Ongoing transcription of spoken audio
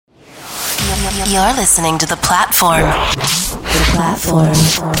You're listening to The Platform. The Platform,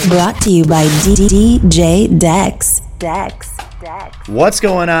 brought to you by DJ Dex. What's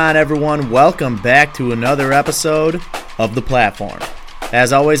going on, everyone? Welcome back to another episode of The Platform.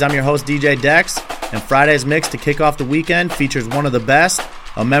 As always, I'm your host, DJ Dex, and Friday's mix to kick off the weekend features one of the best,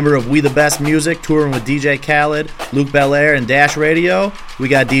 a member of We The Best Music, touring with DJ Khaled, Luke Belaire, and Dash Radio. We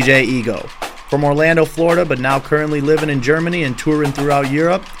got DJ Ego. From Orlando, Florida, but now currently living in Germany and touring throughout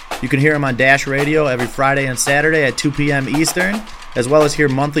Europe. You can hear him on Dash Radio every Friday and Saturday at 2 p.m. Eastern, as well as hear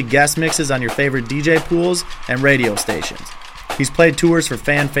monthly guest mixes on your favorite DJ pools and radio stations. He's played tours for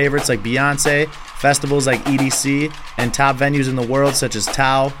fan favorites like Beyonce, festivals like EDC, and top venues in the world such as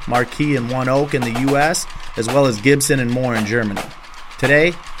Tau, Marquee, and One Oak in the U.S., as well as Gibson and more in Germany.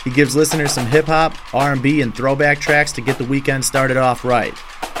 Today, he gives listeners some hip-hop, R&B, and throwback tracks to get the weekend started off right.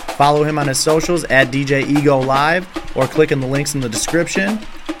 Follow him on his socials at DJ Ego Live or click on the links in the description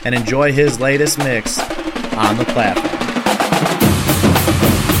and enjoy his latest mix on The Platform.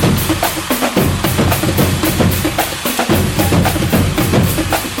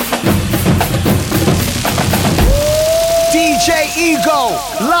 DJ Ego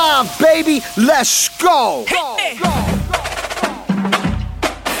Live, baby, let's go.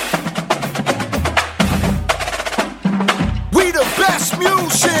 We the best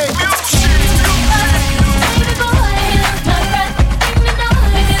music.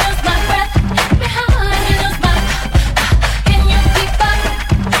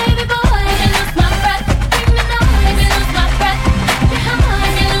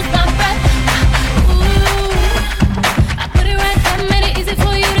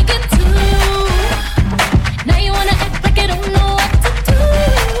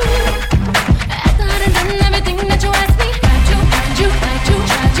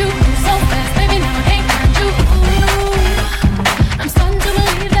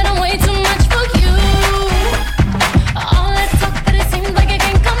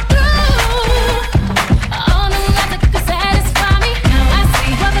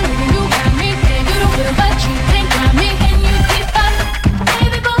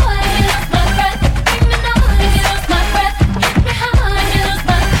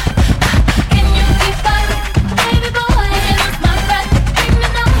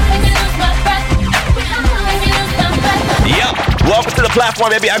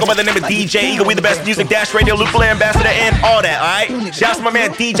 Platform, baby. I go by the name of DJ Ego. We the best music, Dash Radio, Luke Belaire ambassador, and all that, alright? Shouts to my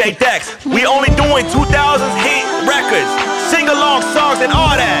man DJ Dex. We only doing 2000s hit records, sing-along songs, and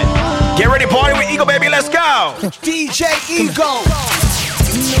all that. Get ready to party with Ego, baby. Let's go. DJ Ego.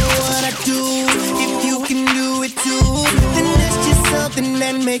 You know what I do. If you can do it too, then that's just something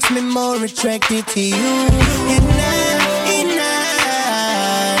that makes me more attracted to you. And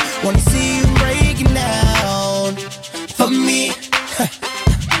I wanna see you breaking down for me.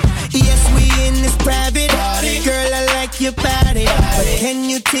 Yes, we in this private party. Girl, I like your body. But can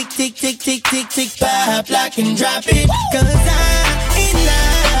you tick, tick, tick, tick, tick, tick, pop, lock and drop it? Cause I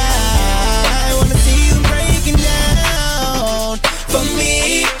wanna see you breaking down for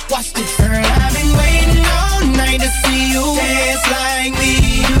me. Watch this. Girl, I've been waiting all night to see you dance like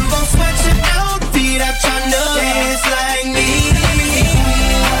me. You gon' sweat your outfit up trying to dance like me.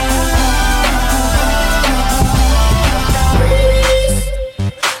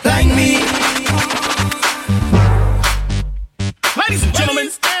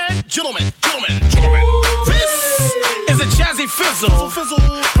 Gentlemen, this is a Jazzy Fizzle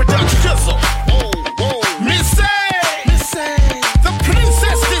production. Missy, the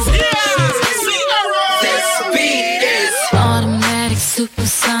princess is here. This beat is automatic,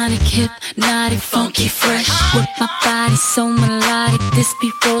 supersonic, hypnotic, funky, fresh. With my body so melodic, this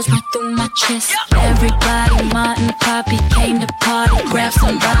beat rolls right through my chest. Everybody, Martin, Poppy came to party. Grab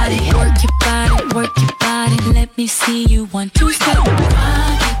somebody, work your body, let me see you 1, 2, step. Rock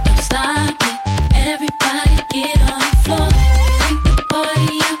it, don't stop it. Everybody get on the floor. Bring the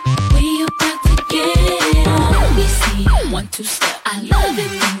party up, we about to get it on. Let me see you 1, 2, step. I love it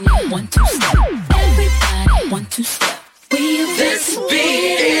when you 1, 2, step. Everybody 1, 2, step. We about this to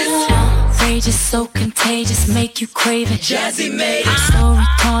beat is outrageous, so contagious, make you crave it. Jazzy made it. So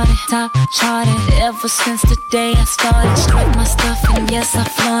retarded, top charted. Ever since the day I started, strip my stuff and yes I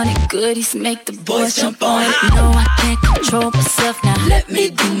flaunt it. Goodies make the boys jump on it. No, I can't control myself now. Let me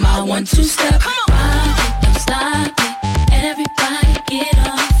do my 1, 2 step. Rock it, don't stop it. Everybody get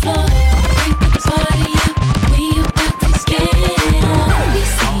on the floor. Bring the party up, we about to get it on. Let me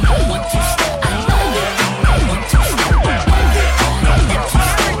see you 1, 2 step. I love it. 1, 2 step.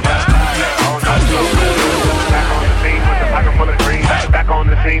 Back on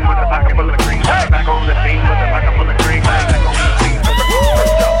the scene with a pocket full of green. Back on the scene with a pocket full of green. Back on the scene with a pocket full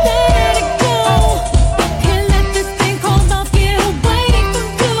of green.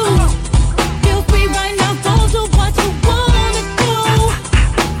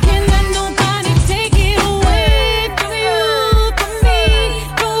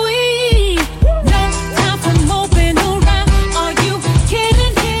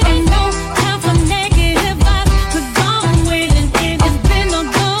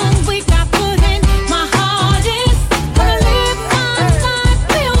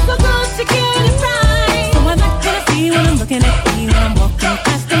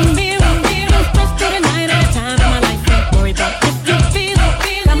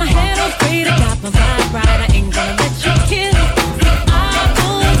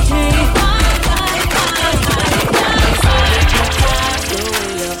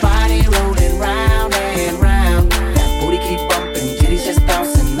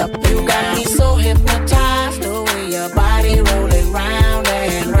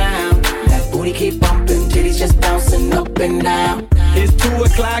 keep bumping, titties just bouncing up and down. It's 2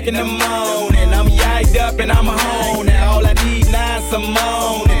 o'clock in the morning, I'm yiked up and I'm home now. All I need now is some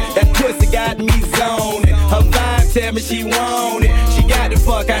moaning. That pussy got me zoning. Her vibe tell me she want it. She got the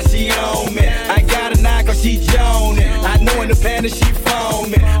fuck how she on me. I got a knock cause she joning. I know in the panic she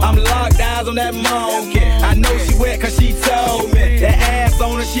foaming. I'm locked eyes on that monkey. I know she wet cause she told me. That ass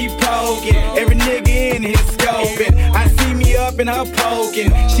on her she poking. Every nigga in here scoping. I see me up in her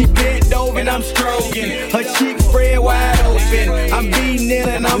poking. She bent over and I'm stroking. Her cheeks spread wide open. I'm beating it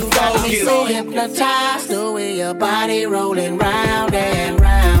and I'm focused. I'm so hypnotized the way your body rolling round and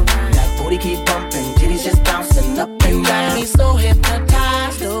round. That booty keep bumping, titties just bouncing up and down. I'm so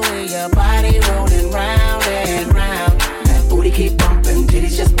hypnotized the way your body rolling round and round. That booty keep bumping,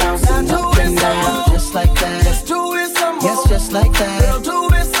 titties just bouncing up and down. Just like that. Just do it some more. Yes, just like that. Girl,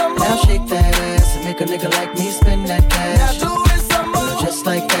 do it some more. Now shake that ass and make a nigga like me spend that cash. Now do it some more. Girl, just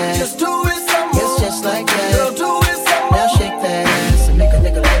like that. Just do it some more. Yes, just like that. Girl, do it some more. Now shake that ass and make a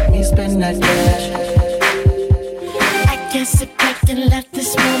nigga like me spend that cash. I can't sit back and let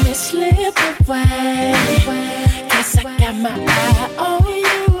this moment slip away. Cause I got my eye on you.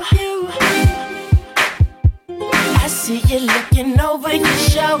 I see you looking over your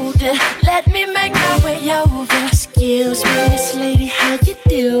shoulder. Let me make my way over. Excuse me, Miss Lady, how you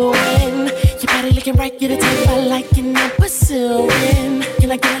doing? Your body looking right, you're the type I like and I'm pursuing.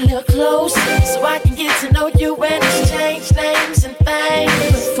 Can I get a little closer so I can get to know you and exchange names and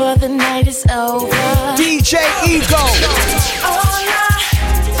things before the night is over? DJ Ego. All I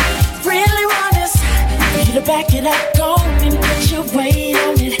really want is for you to back it up, go and put your weight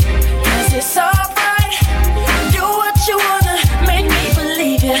on it. Cause it's alright, do what you wanna, make me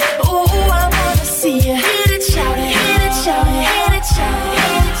believe it. Ooh, I wanna see you. Hit it, shout it, hit it, shout it, hit it, shout it,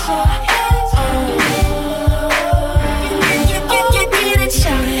 hit it, shout it.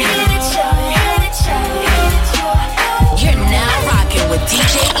 You're now rocking with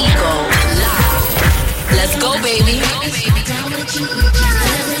DJ Ego live. Let's go, baby.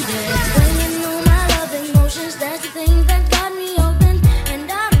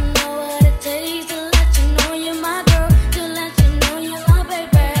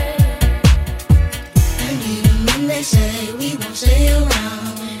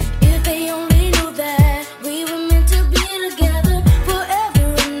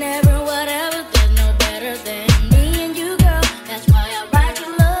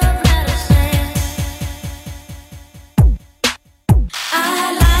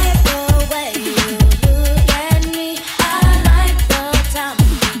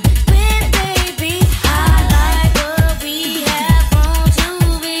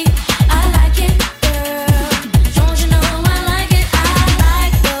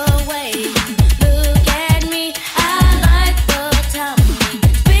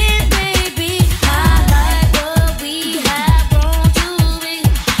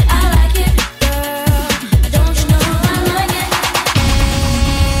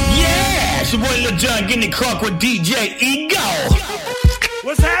 with DJ Ego.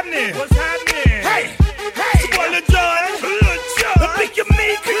 What's happening? What's happening? Hey, hey, it's boy Lil Jon. The pick your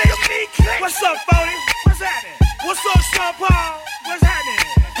me click. What's up, Phony? What's happening? What's up, Sean Paul? What's happening?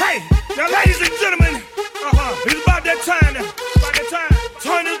 Hey, now ladies and gentlemen, it's about that time now. About that time.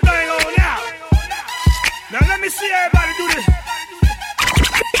 Turn this thing on out. Now let me see everybody do this.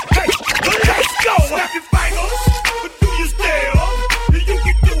 Hey, let's go. Snap your fingers, but do you still? You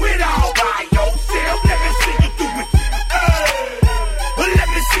can do it all by yourself. Let me see you do it. Let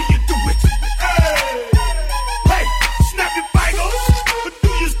me see you do it. Hey, snap your fingers, but do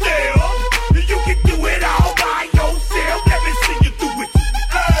you still? You can do it all by yourself. Let me see you do it.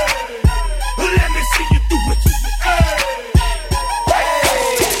 Let me see you do it.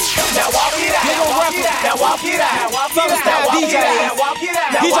 Now walk it out. Now walk it out. Southern style DJ.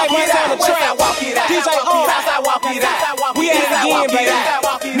 DJ West on the track. DJ O. Walk it out. We at it again, baby.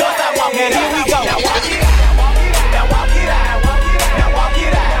 Northside walk it out. Here we go. Now walk it out. Now walk it out. Now walk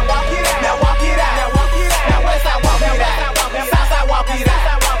it out. Now walk it out. Now Westside walk it out. Southside walk it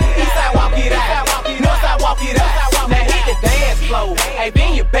out. Eastside walk it out. Northside walk it out. Now hit the dance floor. Hey,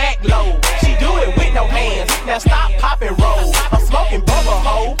 bend your back low. She do it with no hands. Now stop, pop and roll. I'm smoking bubble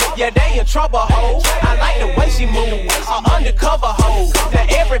hoe. Yeah, they in trouble hoe. I like the way she move. Undercover hoe. Now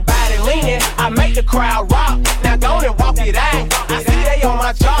everybody leaning. I make the crowd rock. Now go and walk it out. I see they on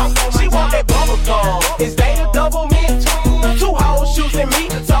my job. She want that bubble gum. Is they the double mint? Two hoes choosing me,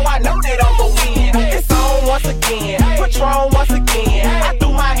 so I know they don't go in. It's on once again. Patron once again. I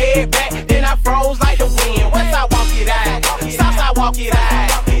threw my head back, then I froze like the wind. Westside walk it out. Southside walk it out.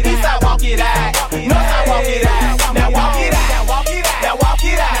 Eastside walk it out. Northside walk it out. Now walk it out. Now walk it out. Now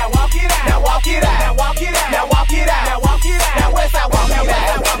walk it out. Now walk it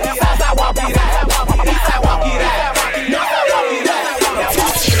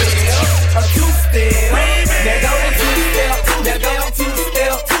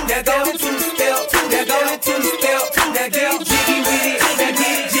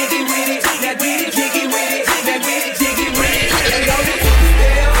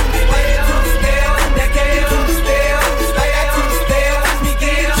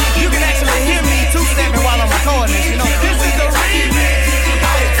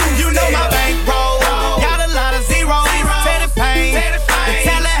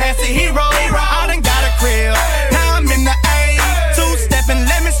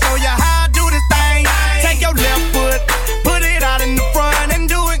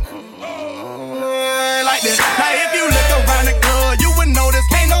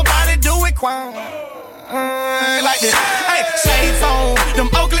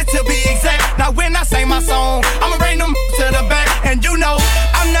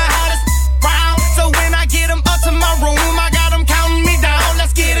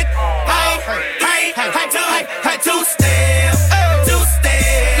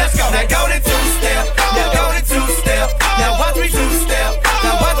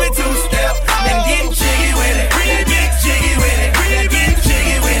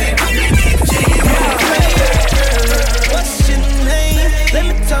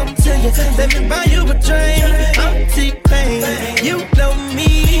talk to you. Let me buy you a drink. I'm T-Pain. You know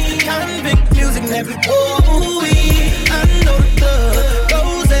me. Convict music never ooh-wee. I know the club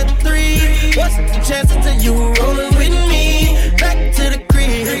goes at 3. What's the chances of you rolling with me? Back to the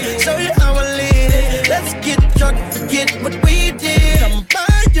crib, show you how I live it. Let's get drunk, forget what we did. I'ma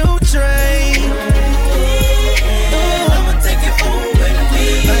buy you a drink. I'ma take you home with me.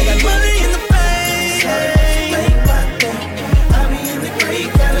 I got money in the bank. I be in the great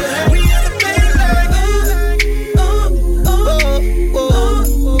Cadillac. We in the bed like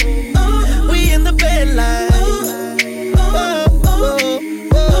we in the bed like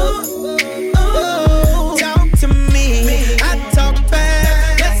talk to me. I talk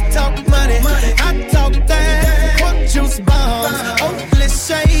back. Let's talk money. I talk that. Quote juice bombs. Only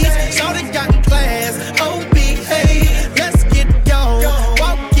shades. Shorty got class. OBA. Let's get gone.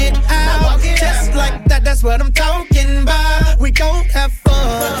 Walk it out. Just like that. That's what I'm talking about. We gon' have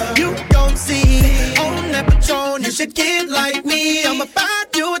fun. You gon' see. On that Patron, you should get like me. I'ma buy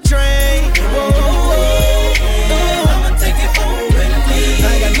you a drink. I'ma take it home with me. I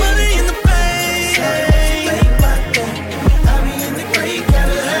got money in the bank. I be in the great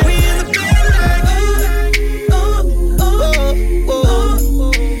Cadillac. We in the bed like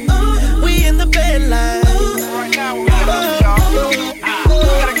we in the bed like right now we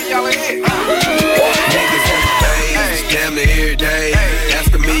gotta get y'all a hit. Niggas on the page, damn near every day.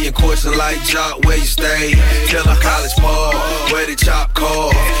 Ask a million questions like Jock, where you stay? Tell a college ball, where the chop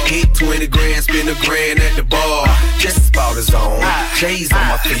call. Hit 20 grand, spend a grand at the bar. Just about his own, J's on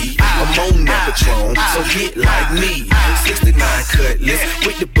my feet. I'm on that Patron, so get like me. 69 Cutlass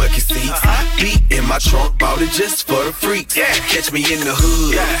with the bucket seats. Beat in my trunk, bought it just for the freaks. Catch me in the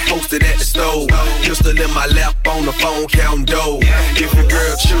hood, posted at the stove. Pistol in my lap on the phone, counting dough. If your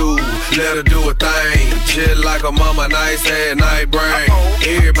girl choose, let her do a thing. Just like a mama, nice head, night brain.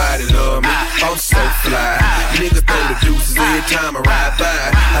 Everybody love me, I'm so fly. Niggas throw the deuces every time I ride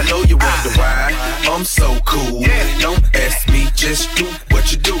by. I know you wonder why, I'm so cool. Don't ask me, just do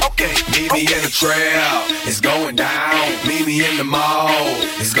what you do. Meet me in the trail, it's going down. Meet me in the mall,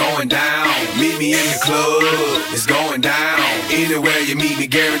 it's going down. Meet me in the club, it's going down. Anywhere you meet me,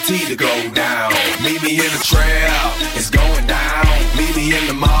 guaranteed to go down. Meet me in the trail, it's going down. Meet me in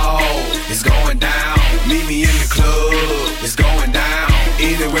the mall, it's going down. Meet me in the club, it's going down.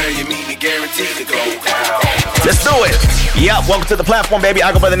 Anywhere you meet me, guaranteed to go down. Let's do it. Yup, welcome to the platform, baby.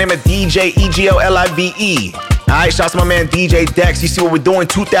 I go by the name of DJ EGOLIVE. Alright, shouts to my man DJ Dex. You see what we're doing?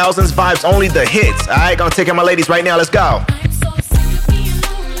 2000s vibes, only the hits. Alright, gonna take care of my ladies right now. Let's go.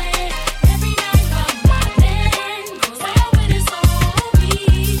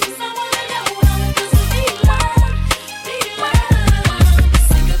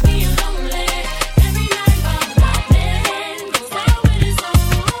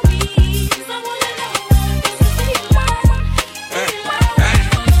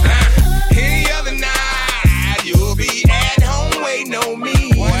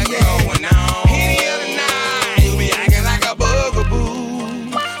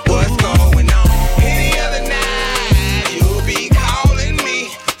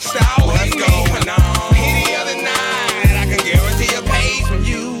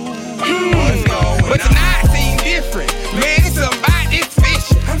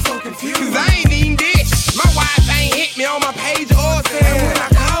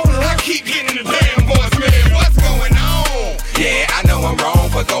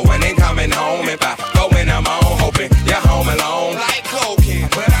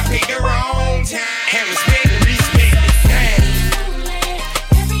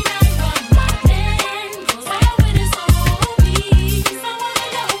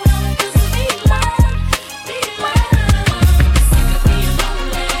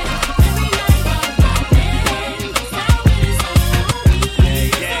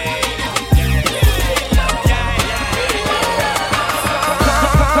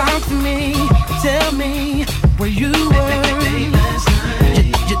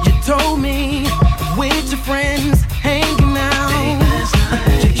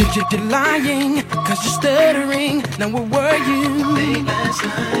 You're lying, cause you're stuttering. Now where were you?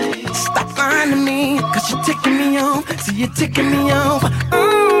 Stop finding me, cause you're ticking me off. See, you're ticking me off.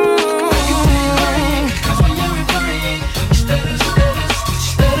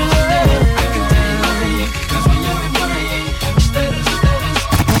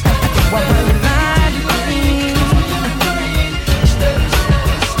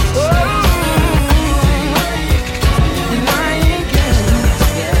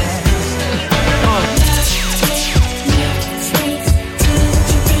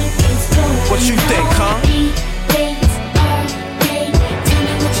 What you think, huh?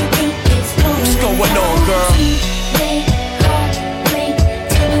 going on, girl?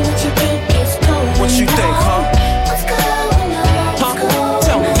 What you think, huh?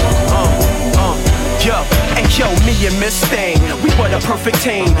 Tell me. Yo, me and Miss Thing, we were the perfect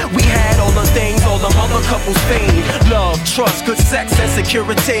team. We had all the things all them other couples fiend. Love, trust, good sex, and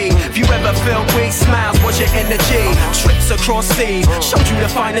security. If you ever felt weak, smiles was your energy. Trips across seas, showed you the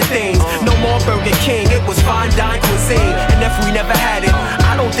finer things. No more Burger King, it was fine dine cuisine. And if we never had it,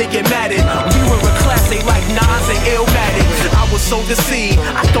 I don't think it mattered. We were a classic like Nas and Illmatic. I was so deceived,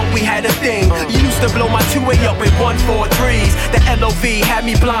 I thought we had a thing. You used to blow my 2-way up in 1-4-3s. The LOV had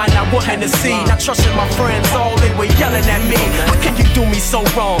me blind, I wanted to see. Not trusting my friends, all they were yelling at me. How can you do me so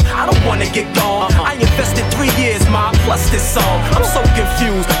wrong? I don't wanna get gone. I invested 3 years, ma, plus this song. I'm so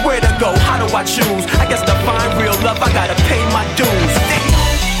confused, where to go, how do I choose? I guess to find real love, I gotta pay my dues.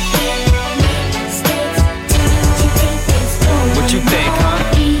 What you think, huh?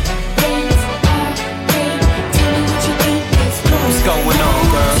 What's going on,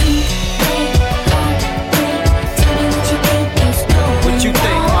 girl? What you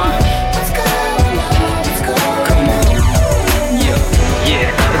think, huh? Come on.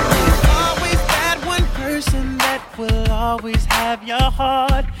 Yeah. Always that one person that will always have your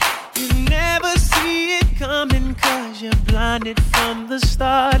heart. You never see it coming 'cause you're blinded from the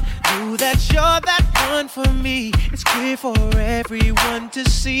start. Knew that you're that one for me. It's clear for everyone to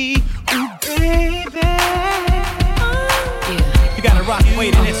see. Ooh, baby. You gotta rock and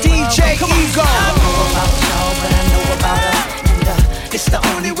wait in this DJ Ego. I know about y'all, but I know about us. And it's the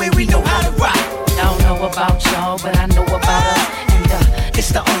only way we know how to rock. I don't know about y'all, but I know about us. And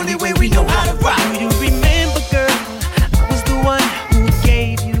it's the only way we know how to rock. Do you remember, girl? I was the one who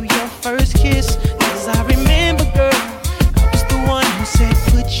gave you your first kiss. 'Cause I remember, girl, I was the one who said,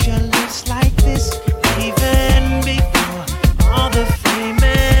 put your lips like this. Even before all the fame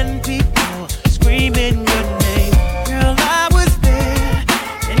and people screaming your name. Girl, I was there,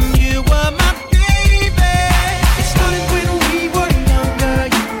 and you were my baby. It started when we were younger,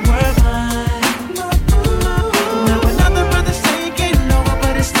 you were mine. Now another brother's taking over,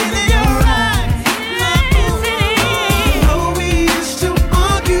 but it's still in your eyes. Oh, we used to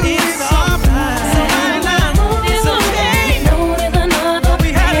argue, it's alright. It's okay. But we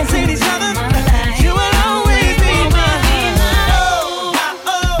hadn't seen each other. You will always be mine. Oh, my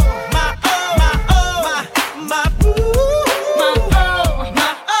oh, my oh, my oh, my boo. My oh,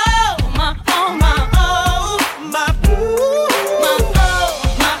 my oh, my oh, my oh, my boo. My oh,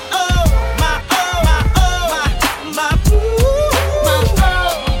 my oh, my oh, my oh, my boo. My oh,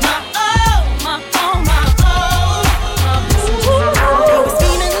 my oh, my oh, my oh.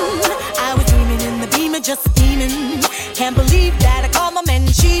 I was dreaming in the Beamer, just steaming. Can't believe that I caught my man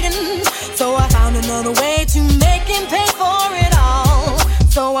cheating. So I found another way to make him pay for it all.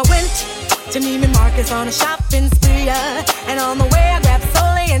 So I went to Neiman Marcus on a shopping spree. And on the way I grabbed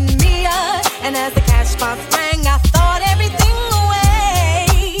Soleil and Mia. And as the cash box rang, I thought everything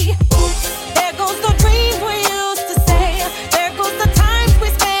away. Oops, there goes the dreams we used to say. There goes the times we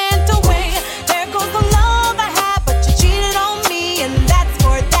spent away. There goes the love I had, but you cheated on me, and that's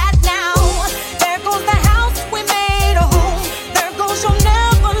for that now. There goes the house we made a home. There goes you'll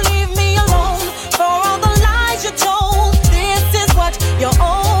never leave me alone. For all the lies you told, this is what you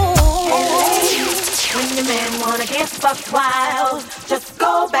owe. When your man wanna get buck wild, just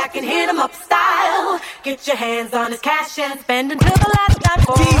go back and hit him up style. Get your hands on his cash and spend until the last dime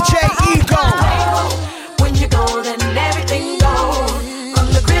for DJ Ego. When you go, then everything goes. From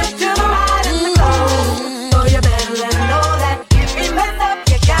the crib to the ride and the clothes. So you better let him know that if he mess up,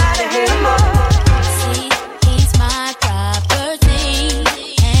 you gotta hit him up. See, he's my property,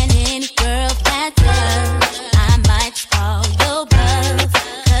 and any girl that does, I might call your bluff,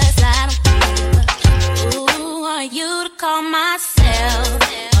 'cause I don't give who are you to call myself.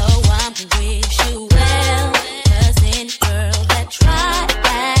 Oh, I'm gonna wish you well, 'cause any girl that tried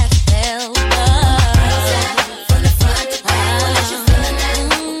that fell. From the front to back, unless you're feeling that.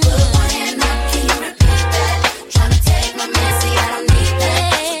 Put one hand up, can you repeat that? Tryna take my man, see I don't need that.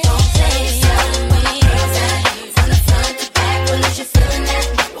 So don't play yourself when you hear that. From the front to back, unless you're feeling that.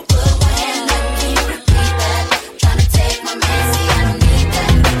 Put one hand up, can you repeat that? Tryna take my man, see I don't need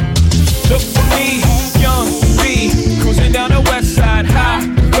that. Look for me, Young B, cruising down the west side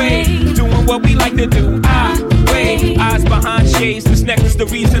highway, doing what we like to do. Eyes behind shades, this necklace the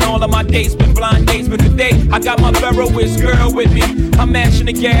reason all of my dates been blind dates. But today I got my Ferroist girl with me. I'm mashing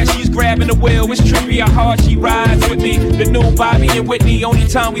the gas, she's grabbing the wheel. It's trippy how hard she rides with me. The new Bobby and Whitney. Only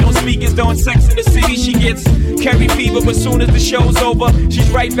time we don't speak is during Sex in the City. She gets carry fever, but soon as the show's over, she's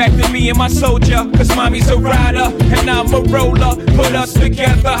right back to me and my soldier. Cause mommy's a rider and I'm a roller. Put us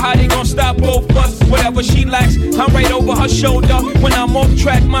together, how they gon' stop both of us? Whatever she lacks, I'm right over her shoulder. When I'm off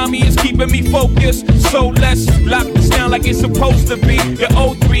track, mommy is keeping me focused. So let's lock this down like it's supposed to be. The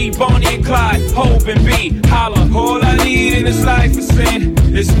 03, Bonnie and Clyde, Hope and B. Holla, all I need in this life is sin.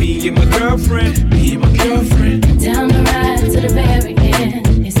 It's me and my girlfriend, me and my girlfriend. Down the ride to the very end.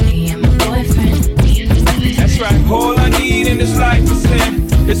 It's me and my boyfriend. That's right, all I need in this life is sin.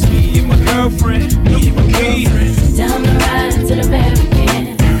 It's me and my girlfriend, me and my girlfriend. Down the ride to the very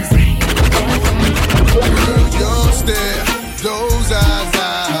end. It's me and my boyfriend. Girl, your stare, those eyes,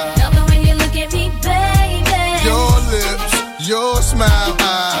 love it when you look at me, baby. Your lips, your smile,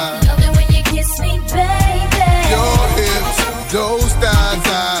 love it when you kiss me, baby. Your hips, those thighs,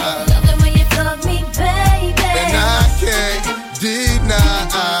 love it when you fuck me, baby. And I can't deny.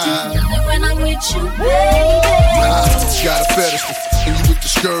 Love it when I'm with you, baby. Got a fetish for f***ing you with the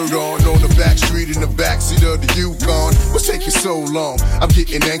skirt on the back street in the backseat of the Yukon. What's taking so long? I'm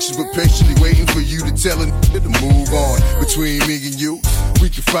getting anxious but patiently waiting for you to tell a nigga to move on. Between me and you,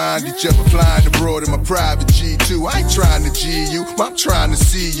 we can find each other flying abroad in my private G2. I ain't trying to G you, I'm trying to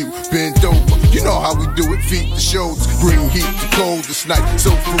see you bent over. You know how we do it, feet to shoulders, bring heat to cold this night,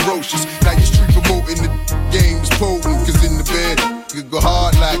 so ferocious. Now you street promoting the game is potent, cause in the bed you go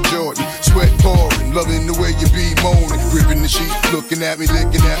hard like Jordan, sweat pouring, loving the way you be moaning, gripping the sheet, looking at me,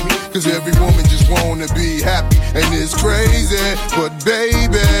 licking at me, cause every woman just wanna be happy, and it's crazy, but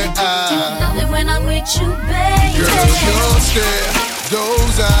baby, I love it when I'm with you, baby. Girl, your stare,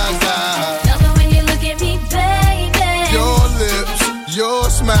 those eyes, love it when you look at me, baby. Your lips, your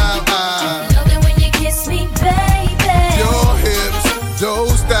smile, love it when you kiss me, baby. Your hips,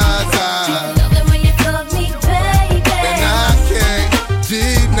 those thighs, love it when you fuck me, baby. And I can't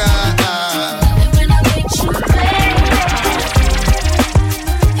deny. Love it when I'm with you, baby.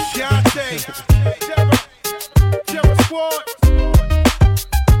 Terror Squad.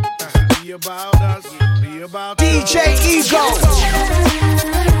 Be about us, be about DJ Ego.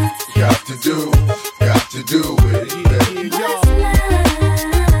 Got to do it, baby. Got to do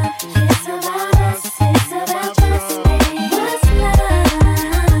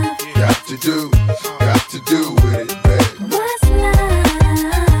with it, baby. What's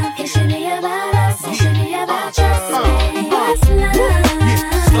love? It should be about us. It should be about just me. What's love?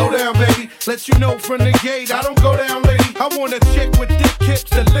 Slow down, baby. Let you know from the gate, I don't go down, lady. I want a chick with thick hips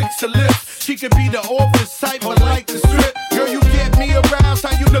that licks her lips. She could be the office type, but like the strip. Girl, you get me aroused,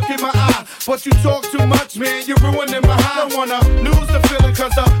 how you look in my eye. But you talk too much, man, you're ruining my high. I don't wanna lose the feeling,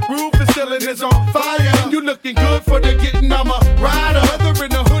 cause the roof is ceiling is on fire. You looking good for the getting, I'm a rider. Whether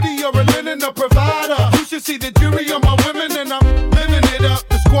in a hoodie or a linen, a provider. You should see the jury on my women, and I'm living it up.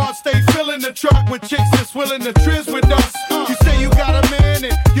 The squad stay filling the truck with chicks that's willing to trizz with us. You say you got a man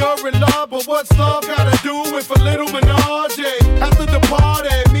and you're in love, but what's love gotta do with a little menage? After the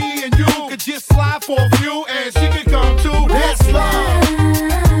party, me and you could just slide for a few, and she could come too. That's love.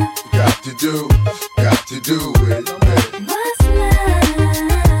 Got to do with it, baby. What's love?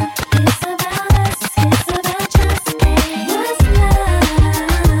 It's about us. It's about just me. What's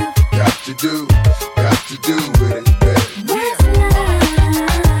love? Got to do with it, baby. What's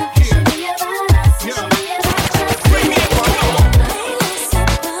love? It should be about us. It should be about just me. It's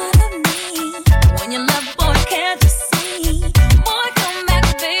about me. When you love, boy, can't you see? Boy, come back,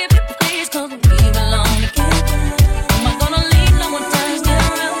 baby, please, 'cause we belong together. Am I gonna leave? No one turns me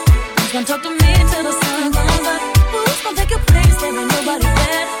around. Who's gonna talk to me till the sun comes up? Who's gonna take your place? There ain't nobody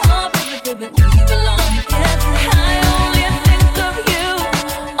there. Oh, baby, baby, we belong together. I only think of you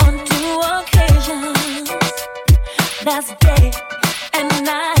on 2 occasions. That's day and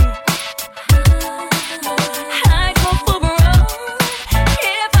night. I'd go for broke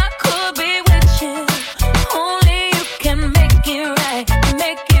if I could be with you. Only you can make it right,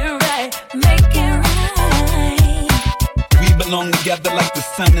 make it right, make it right. We belong together like the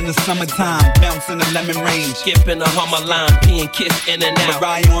sun in the summertime, bouncing the lemon rain, skipping the Hummer line, peeing, kiss in and out.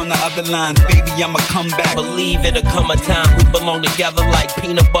 Mariah on the other line, baby, I'ma come back. Believe it'll come a time we belong together like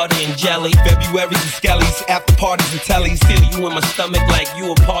peanut butter and jelly. February's and skellies, after parties and tellies. Feel you in my stomach like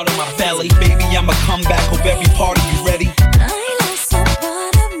you a part of my belly. Baby, I'ma come back, hope every party you ready. I lost a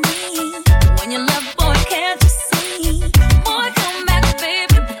part of me. When you love, boy, can't you see? Boy, come back,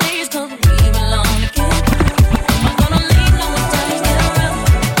 baby, please, 'cause we belong together. Am I gonna leave? No one turns me around.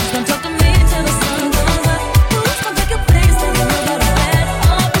 Who's gonna talk to me till the sun comes up? Who's gonna take your place? There ain't nobody there.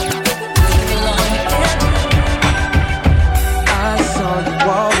 Oh, baby, we belong together. I saw you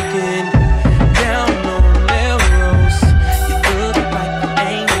walking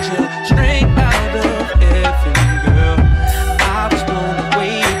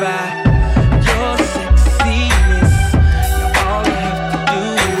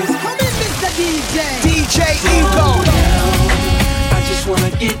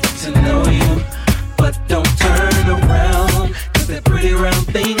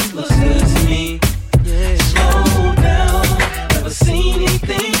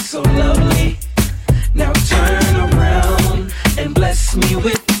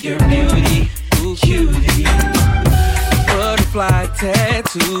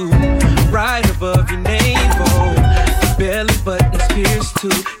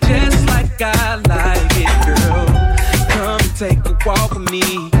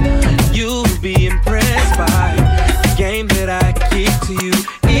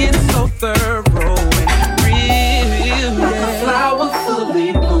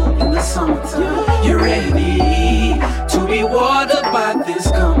summertime. You're ready to be watered by this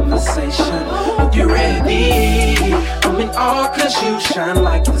conversation. Hope you're ready. I'm in awe cause you shine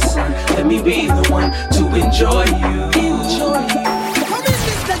like the sun. Let me be the one to enjoy you. Come in,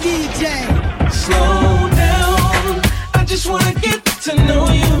 Mr. DJ. Slow down, I just wanna get to know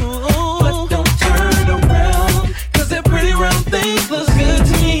you. But don't turn around, cause that pretty round thing looks good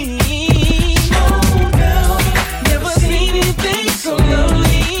to me. Slow down, never seen anything so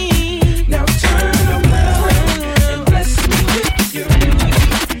lovely. Now turn around and bless me with your beauty.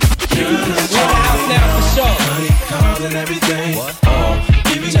 Now for sure. Honey, calls and everything.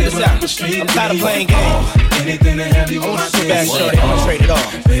 Check this out. I'm tired of playing games. Anything to have you on my bad shorty, I'ma trade it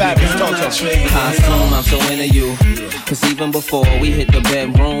off. Fabulous, don't touch me. Costume, I'm so into you. Cause even before we hit the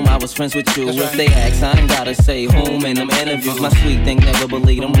bedroom, I was friends with you. If they ask, I ain't gotta say whom in them interviews. My sweet thing never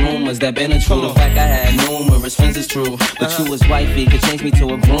believed them rumors that been a true. The fact I had numerous friends is true. But you as wifey could change me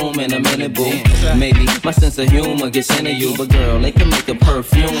to a groom in a minute, boo. Maybe my sense of humor gets into you. But girl, they can make a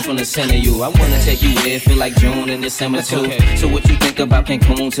perfume from the scent of you. I wanna take you where it feel like June and December too. So what you think about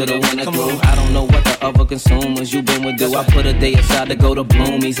Cancun to the winter through? I don't know what the other consumers you been with do. I put a day aside to go to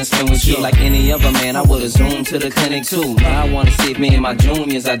Bloomies and spend with you. Like any other man, I would've zoomed to the clinic too. Now I wanna see if me and my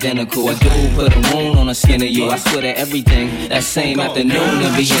junior's identical. A dude put a wound on the skin of you. I swear that everything that same afternoon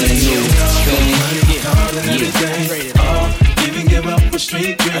and be in the new. Feel me? Yeah. Even give up for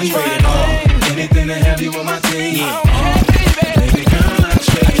street dreams. Anything to have you on my team. Baby girl, I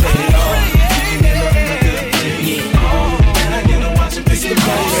trade it all. Even give up for good things. And I get to watch it pick it up.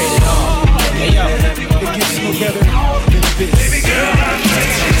 Hey yo, it gets you together than this. Baby girl, I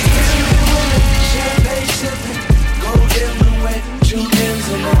trade it all. Champagne sipping, gold everywhere, two ends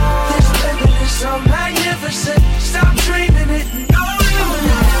in it. This living is so magnificent. Stop dreaming it and go live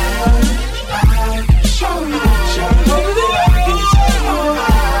it. Show me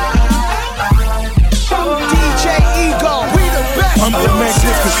DJ Ego, we the best. I'm the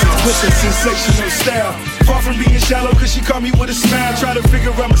magnificent with a sensational style. Far from being shallow, cause she caught me with a smile. Try to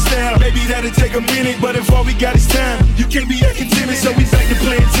figure out my style, maybe that'll take a minute. But if all we got is time, you can't be acting timid. So we back to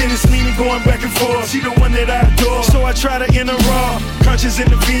playing tennis, meaning going back and forth. She the one that I adore, so I try to enter raw. Conscious in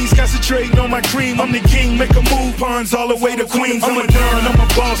the veins, concentrating on my cream. I'm the king, make a move, pawns all the way to Queens. I'm a don, I'm a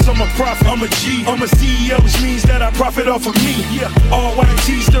boss, I'm a prophet, I'm a G. I'm a CEO, which means that I profit off of me. Yeah, all white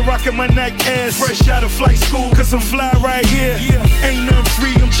tees, still rocking my neck ass. Fresh out of flight school, cause I'm fly right here. Ain't nothing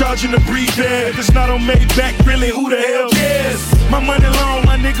free, I'm charging to breathe there. If it's not on Maybach, really, who the hell cares? My money long,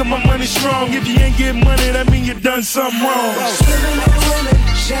 my nigga, my money strong. If you ain't get money, that mean you done something wrong. Swimming and swimming,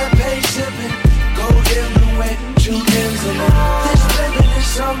 champagne sipping, gold everywhere, two ends in it. This living is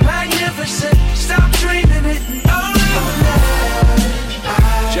so magnificent. Stop dreaming it and go live it.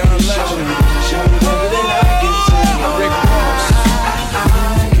 John Legend, Rick Ross.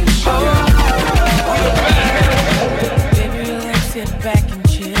 Baby, relax, sit back and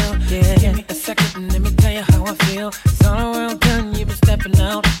chill. Yeah, give me a second and let me tell you how I feel. It's all around done, you've been stepping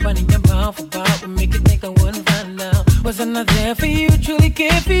out, running your mouth about what make you think I wouldn't find out. Was I not there for you, truly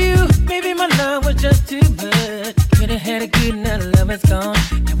cared for you? Maybe my love was just too much. Could've had a good night, love is gone.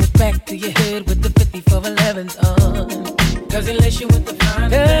 Now we're back to your head with the 5411s on. Cause he lets you with the fine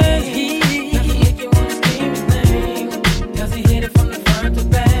thing. Now he make you wanna scream his name. Cause he hit it from the front to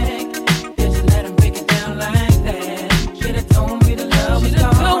back. Did you let him break it down like that? Should've told me the love was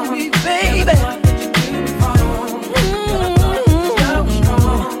gone. Should've told me, baby.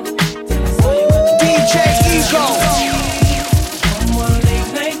 DJ Ego. No more late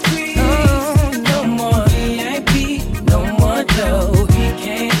night creeps, no more VIP, no more dough. He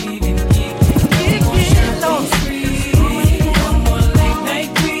can't even kick it. No more late night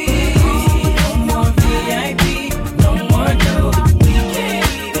creeps, no more VIP, no more dough. He can't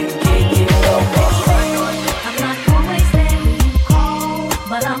even kick it. I'm not always there when you call,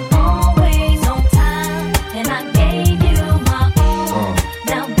 but I'm always on time, and I gave you my all.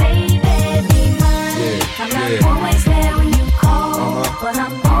 Now, baby, be mine. I'm not always there when you call, but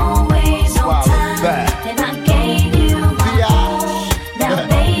I'm always on time, and I gave you my all. Now,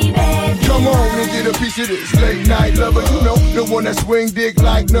 baby, come on and get a piece of this late night lover. You know, the one that swing dick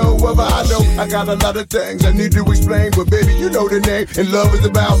like no other. I know I got a lot of things I need to explain, but baby, you know the name, and love is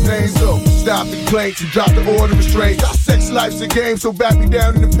about pain. So stop the complaints and drop the order of restraints. Our sex life's a game, so back me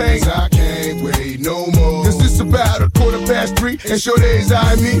down in the pain. I can't wait no more. Cause it's about 3:15, and sure days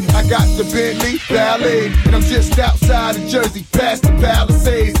I me. I got the Bentley Ballet, and I'm just outside of Jersey, past the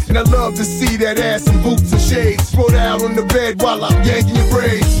Palisades. And I love to see that ass in boots and shades. Throw out on the bed while I'm yanking your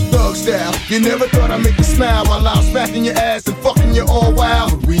braids. Thug style, you never thought I'd make you smile while I'm smacking your ass and fucking you all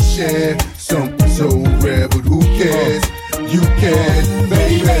wild. But we share something so rare, but who cares? you can,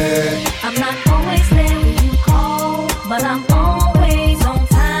 baby. I'm not always there when you call, but I'm always on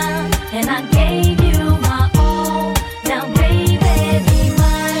time, and I gave you my all. Now baby, be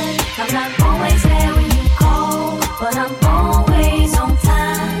mine. I'm not always there when you call, but I'm always on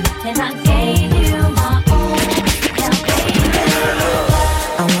time, and I gave you my all. Now baby,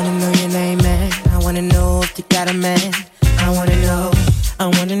 I wanna know your name, man. I wanna know if you got a man. I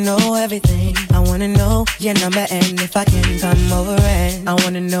wanna know everything. I wanna know your number and if I can come over, and I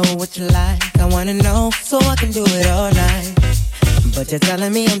wanna know what you like. I wanna know so I can do it all night. But you're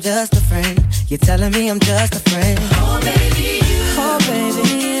telling me I'm just a friend. You're telling me I'm just a friend. oh baby,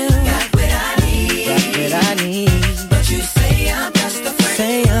 you got what I need. got what I need. But you say I'm just a friend.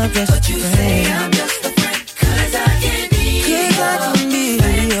 Say I'm just But a you friend. say I'm just a friend. 'Cause I can be Cause I can be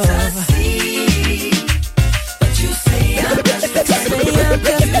fantasy. But you say I'm just a friend.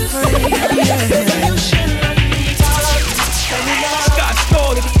 Scott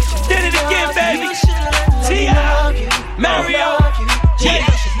Storch, did it again, baby. T.I., Mario, yeah,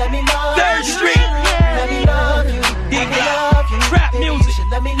 3rd Street, trap music,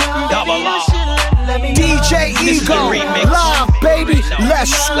 double R. DJ Ego, live, baby,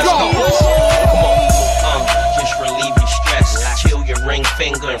 let's go. Just relieve your stress, chill your ring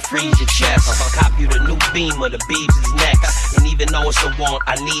finger and freeze your chest. Cop you the new Beamer, the Beebs is next. And even though it's a want,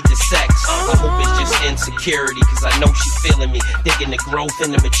 I need the sex. I hope it's just insecurity, cause I know she feeling me, digging the growth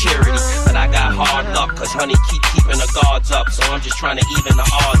and the maturity. But I got hard luck, cause honey keeping her guards up, so I'm just trying to even the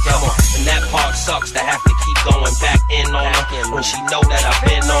odds up. And that part sucks to have to keep going back in on her, when she know that I've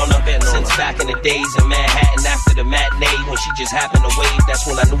been on her since back in the days in Manhattan after the matinee, when she just happened to wave. That's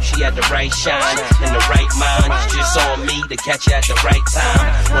when I knew she had the right shine and the right mind. It's just on me to catch her at the right time.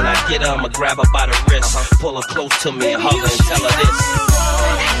 When I get her, I'ma grab her by the wrist, pull her close to me and hug her and tell her this.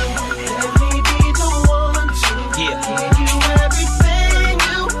 Yeah.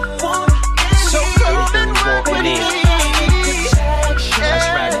 So come and walk me. That's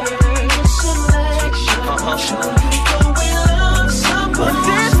right.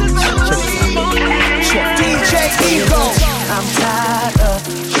 DJ Ego. I'm tired of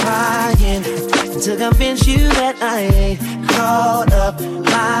trying to convince you that I ain't caught up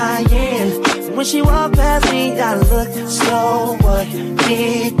lying. When she walked past me, I looked slow, what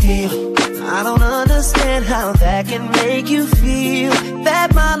big deal? I don't understand how that can make you feel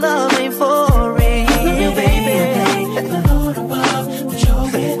that my love ain't for real, baby. The Lord above, but you're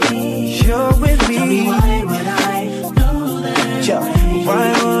with me. You're with me. Tell me why would I know that? Why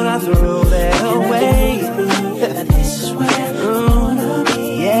would I throw that away? This is where I wanna be.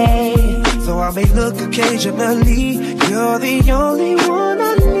 Yeah. So I may look occasionally. You're the only one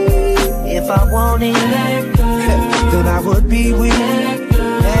I need. If I want it, then I would be with you.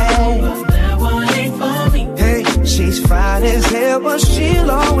 Hey, she's fine as hell, but she'll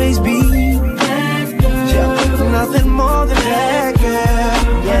always be nothing more than that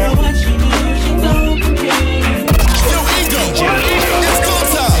girl. Yeah. Yo, Ego, it's go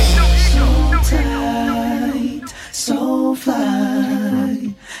time. So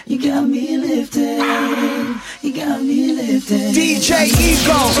fly, you got me lifted. You got me lifted. DJ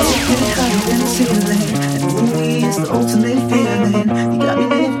Ego. It's the ultimate feeling. You got me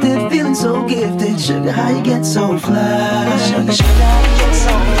lifted, feeling so gifted. Sugar, how you get so fly? Sugar, sugar, how you get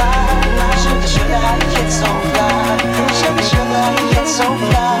so fly? Sugar, sugar, how you get so fly? Sugar, sugar, how you get so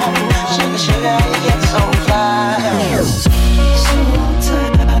fly? Sugar, sugar, how you get so fly? So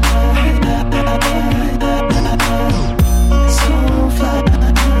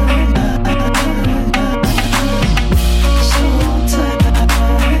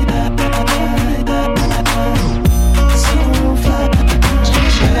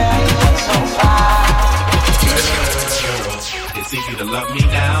tight, so fly. It's easy to love me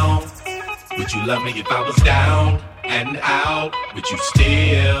now. Would you love me if I was down and out? Would you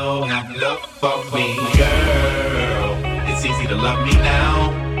still have love for me, girl? It's easy to love me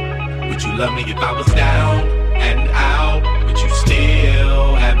now. Would you love me if I was down and out? Would you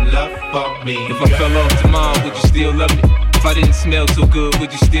still have love for me, If I fell off tomorrow, would you still love me? If I didn't smell so good,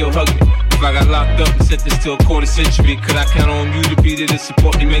 would you still hug me? If I got locked up and sentenced to a quarter century, could I count on you to be there to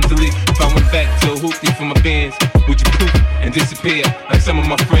support me mentally? If I went back to a hoopty for my bands, would you poof and disappear like some of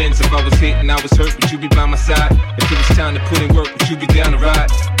my friends? If I was hit and I was hurt, would you be by my side? If it was time to put in work, would you be down to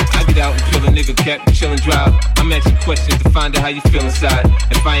ride? I get out and peel a nigga cap and chill and drive. I'm asking questions to find out how you feel inside.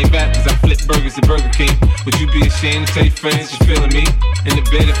 If I ain't back cause I flip burgers at Burger King, would you be ashamed to tell your friends you're feeling me? In the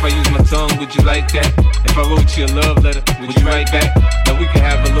bed if I use my tongue, would you like that? If I wrote you a love letter, would you write back? Now we can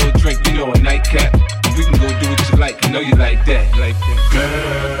have a little drink, you know, a nightcap. We can go do what you like, I know you like that.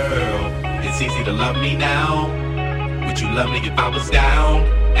 Girl, it's easy to love me now. Would you love me if I was down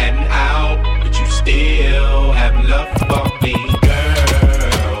and out? Would you still have love for me,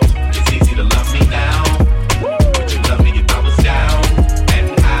 girl? It's easy to love me now. Would you love me if I was down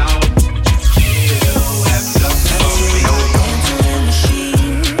and out? Would you still have love for me?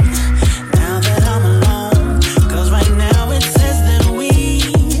 Now that I'm alone, 'cause right now it says that we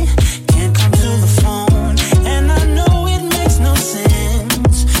can't come to the phone, and I know it makes no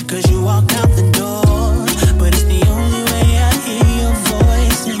sense, 'cause you walked out the door, but it's the only way I hear your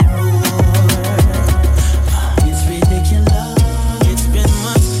voice anymore. It's ridiculous. It's been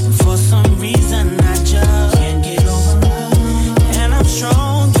months, and for some reason I just can't get over love, and I'm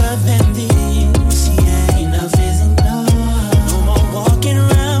stronger than this. Yeah, enough isn't enough. No more walking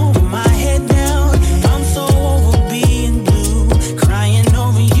around with my head down. I'm so over being blue, crying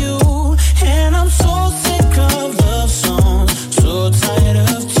over you, and I'm so sick of love songs, so tired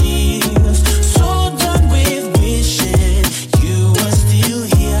of tears, so done with wishing you were still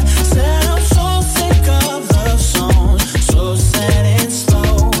here. Said I'm so sick of love songs, so sad and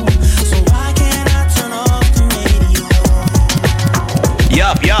slow. So why can't I turn off the radio?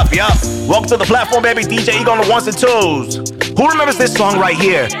 Yup. Welcome to the platform, baby. DJ Ego on the ones and twos. Who remembers this song right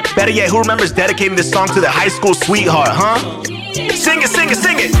here? Better yet, who remembers dedicating this song to their high school sweetheart, huh? Sing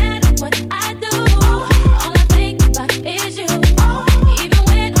it.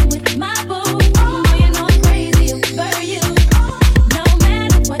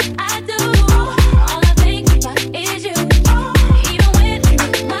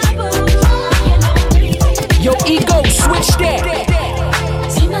 Yo, Ego, switch that.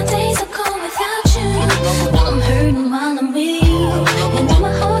 See, my days are cold without you. Well, I'm hurting while I'm with you. And now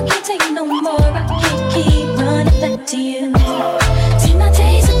my heart can't take no more. I can't keep running back to you. See, my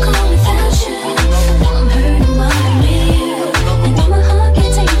days are cold without you. Well, I'm hurting while I'm with you. And now my heart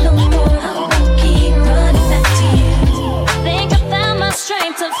can't take no more. I won't keep running back to you. Think I found my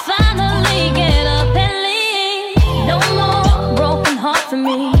strength to finally get up and leave. No more broken heart for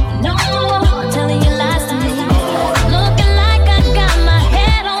me. No more telling you lies to me. Looking like I got my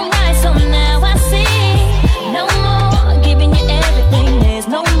head on right, so now I see. No more giving you everything. There's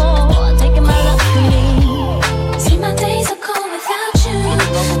no more taking my love from me. See, my days are cold without you.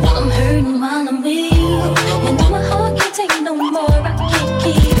 Well, I'm hurting while I'm with you. And now my heart can't take no more. I can't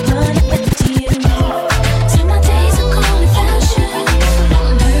keep running back to you. See, my days are cold without you. Well,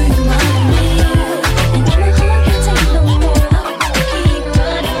 I'm hurting while I'm with you. And now my heart can't take no more. I won't keep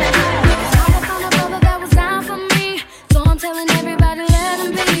running back to you. I found a brother that was down for me, so I'm telling everybody let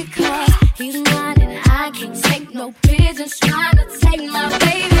him be, 'cause he's mine and I can't take no pigeons trying to take my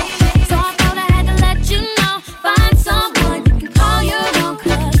baby. So I thought I had to let you know, find someone you can call your own,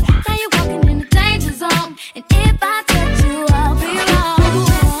 'cause now you're walking in the danger zone, and if I touch you, I'll be wrong.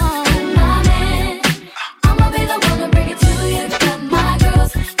 My man, I'ma be the one to bring it to you. Got my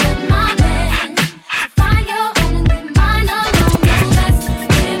girls, got my man. Find your own and leave mine alone. Let's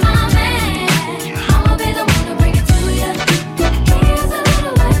get my man. I'ma be the one to bring it to you. Here's a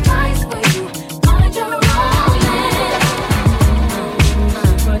little advice for you. Find your own man.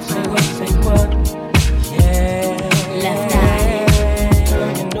 Say what? Yeah. Left Eye,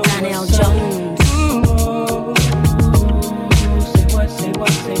 Donnell Jones.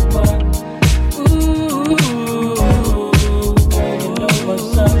 Say what? Ooh, girl, you know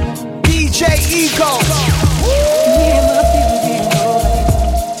what's up. DJ Ego. Me and my people didn't know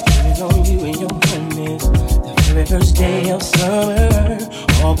that on you and your homies. The very first day of summer,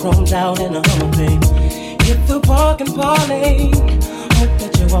 all grown out in a Hummer. Hit the park and parlay. Hope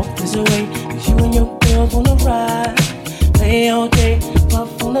that you walk this away, 'cause you and your girls wanna ride. Play all day, puff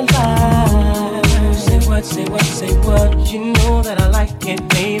on the line. Say what? You know that I like it,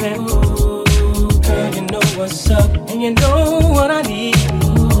 baby. Ooh, girl, you know what's up, and you know what I need.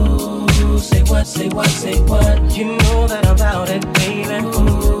 Ooh, say what? You know that I'm about it, baby.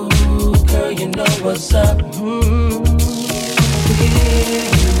 Ooh, girl, you know what's up.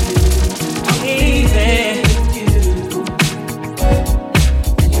 Easy.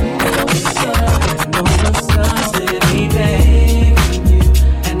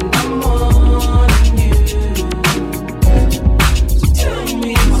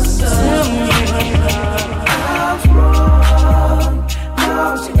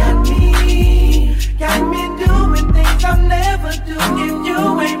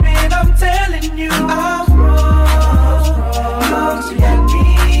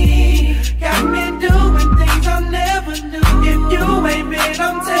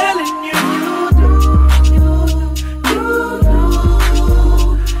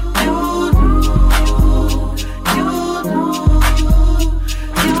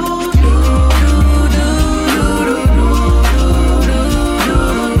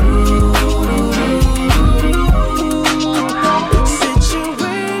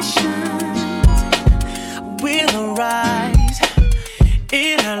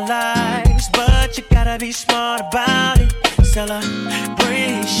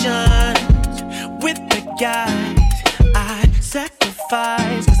 conversations with the guys I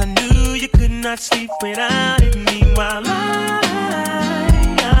sacrificed, 'cause I knew you could not sleep without it. Meanwhile,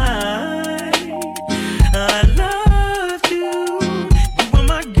 I loved you. You were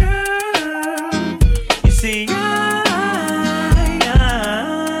my girl. You see, I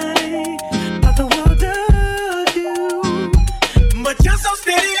thought the world of you, but you're so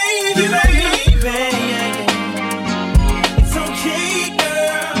steady, baby. It's okay,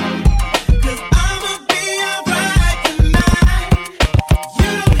 girl, 'cause I'ma be alright tonight. You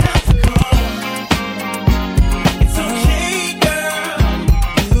don't have to call. It's okay, girl,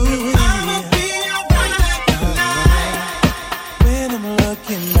 'cause I'ma be alright tonight. When I'm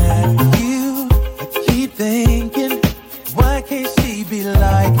looking at you, I keep thinking, why can't she be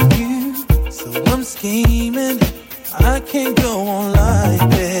like you? So I'm scheming, I can't go on like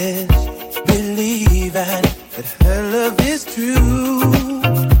this, believing that her love is true.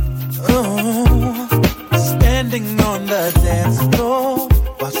 Oh, standing on the dance floor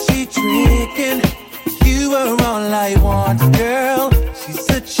while she tricking, you are all I want, girl. She's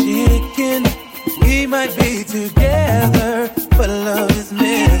a chicken, we might be together, but love is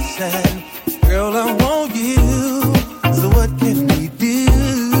missing. Girl, I want you, so what can we do?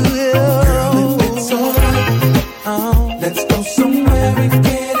 Girl, if it's alright, let's go somewhere and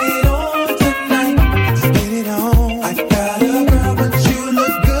get it on tonight. Let's get it on. I got a girl, but you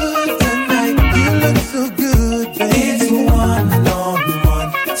look good tonight. You look so good, baby. It's one-on-one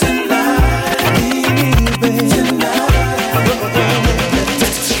tonight, baby.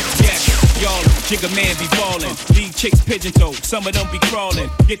 Jigga man be ballin', leave chicks pigeon-toed, some of them be crawling.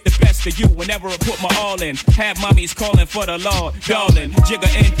 Get the best of you whenever I put my all in. Have mommies calling for the law, darling. Jigga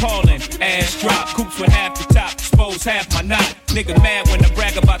and Paulin', ass drop, coops with half the top, expose half my knot. Nigga mad when I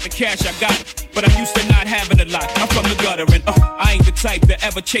brag about the cash I got, but I'm used to not having a lot. I'm from the gutter and I ain't the type to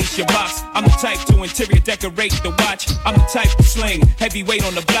ever chase your box. I'm the type to interior decorate the watch. I'm the type to sling heavyweight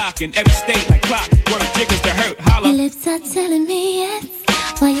on the block in every state like clock. Work jiggers to hurt, holla. Your lips are telling me yes,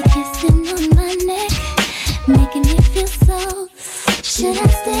 while you're kissing on my neck, making me feel so. Should I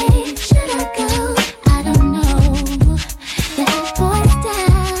stay? Should I go? I don't know. That boy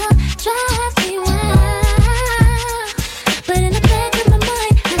style drives me wild, but in the back of my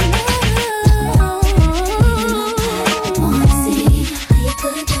mind, I know. Wanna see how you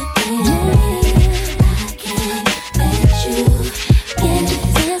put that thing on me? I can't let you get a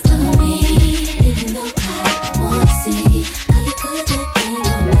taste of me, even though I wanna see how you put that thing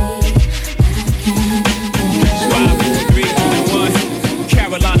on me.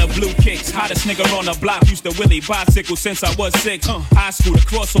 Carolina blue kicks, hottest nigga on the block. Used to Willie bicycle since I was 6. High school, the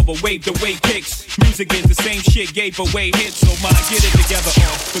crossover, wave the way kicks. Music is the same shit, gave away hits. So mine, get it together,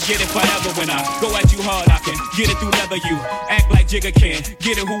 forget it forever. When I go at you hard, I can get it through leather. You act like Jigga can,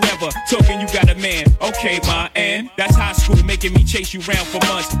 get it whoever. Talking you got a man, okay, my and that's high school, making me chase you round for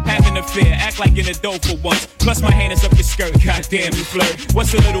months. Having a fear, act like in a dough for once. Plus my hand is up your skirt, goddamn you flirt.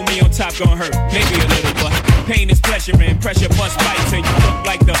 What's a little me on top gonna hurt? Maybe a little, but pain is pleasure and pressure bust bites. And you look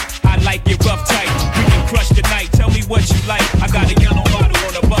like the I like it rough tight. We can crush the night. Tell me what you like. I got a yellow bottle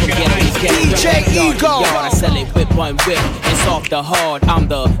on a bucket of ice. DJ Ego. I sell it whip on whip. It's off the hard. I'm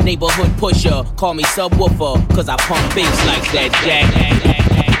the neighborhood pusher. Call me subwoofer, 'cause I pump bass like that jack.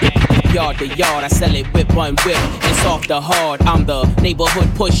 Yard to yard, I sell it whip on whip. It's off the hard. I'm the neighborhood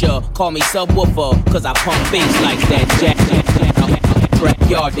pusher. Call me subwoofer, 'cause I pump bass like that jack.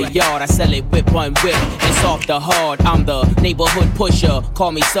 Yard to yard, I sell it whip on whip. It's off the hard. I'm the neighborhood pusher.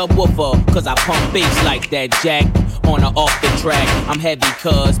 Call me subwoofer, 'cause I pump bass like that jack. On or off the track, I'm heavy,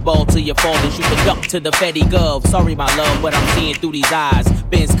 cuz ball till you fall and shoot the duck to the Fetty Gov. Sorry my love, but I'm seeing through these eyes.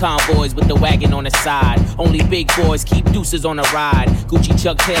 Benz convoys with the wagon on the side. Only big boys keep deuces on the ride. Gucci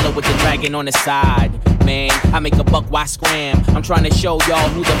Chuck Taylor with the dragon on the side. Man, I make a buck, why scram? I'm trying to show y'all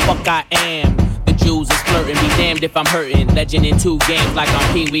who the fuck I am. The Jews is flirting, be damned if I'm hurting. Legend in 2 games like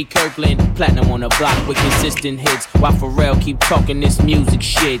I'm Pee Wee Kirkland. Platinum on the block with consistent hits, while Pharrell keep talking this music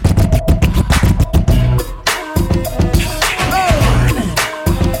shit.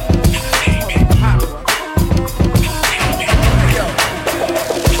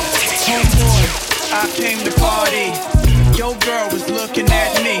 I came to party. Your girl was looking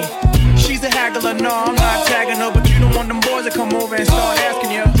at me. She's a haggler, no, I'm not tagging her, but you don't want them boys to come over and start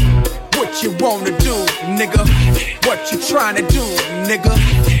asking you what you wanna do, nigga. What you trying to do, nigga.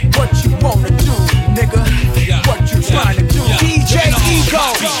 What you wanna do, nigga. What you trying to do. DJ Ego.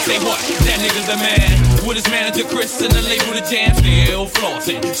 Say what? That nigga's a man. With his manager Chris and the label The Jam, still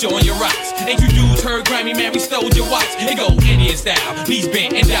flossing, showing your rocks. Ain't you dudes heard Grammy, man, we stole your watch. It go Indian style, knees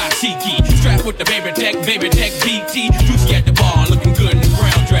bent and dashiki. Strapped with the baby tech BT. Juicy at the bar, looking good in the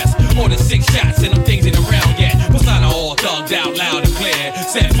brown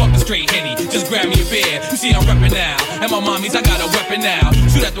reppin' now. And my mommies, I got a weapon now.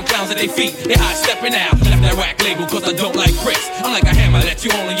 Shoot at them clowns at their feet, they high steppin' out. Left that rack label cause I don't like bricks. I'm like a hammer that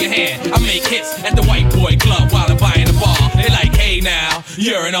you hold in your hand. I make hits at the white boy club while I'm buying a bar. They like, hey now,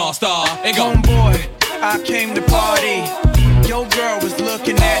 you're an all-star. They go, homeboy, I came to party. Your girl was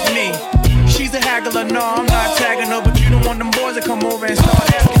looking at me. She's a haggler, no, I'm not tagging her, but you don't want them boys to come over and start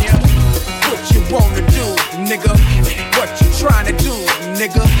asking you what you wanna do, nigga. What you trying to do,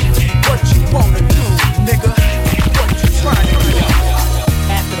 nigga. What you wanna do, nigga. What you trying to do.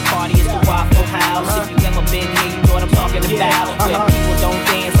 After the party is the Waffle House. If you ever been here, you know what I'm talking about. Where people don't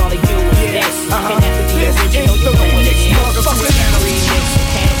dance, all they do is this. And after the original, you know what it is. Fuck with that remix,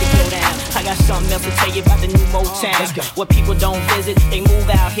 can't be go down. I got something else to tell you about the new Motown. Where people don't visit, they move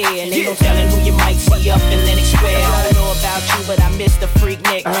out here. And they no telling who you might see up in Lenox Square. I don't know about you, but I miss the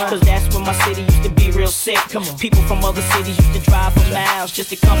Freaknik. Cause that's when my city used to be real sick. People from other cities used to drive for miles just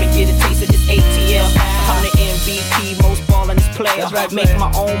to come and get a taste of this ATL. I'm the MVP, most ballin' player. Make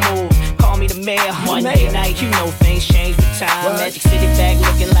my own move, call me the mayor. Monday night, you know things change with time. Magic City back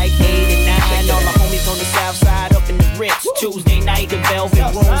looking like 8 and 9. All the homies on the south side up in the Ritz. Tuesday night, the Velvet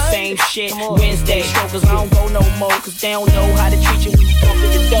Room, same shit. Wednesday, strokers, I don't go no more. Cause they don't know how to treat you when you come to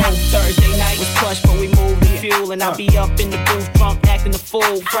the door. Thursday night was plush, but we moved the fuel. And I be up in the booth, drunk, acting the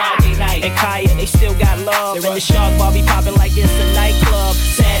fool. Friday night, at Kaya, they still got love. And the Shark Bar be popping like it's a nightclub.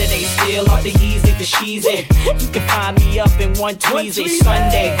 Saturday, still up the Yeezy, the Sheezy. You can find me up in one Tweezy.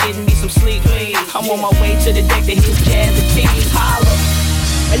 Sunday, getting me some sleep, please. I'm on my way to the deck to hit Jazz and Tees. Holla.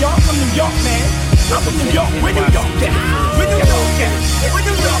 Hey, y'all from New York, man. I'm from New York. Where New York at? Where New York at? Where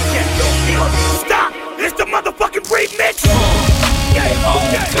New York at? Stop! It's the motherfucking remix!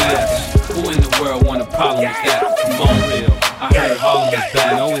 Who in the world want a problem with that? Come on, real. I heard Harlem is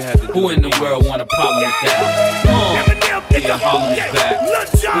back. Who in the world want a problem with that? Come on. Yeah, Harlem is back.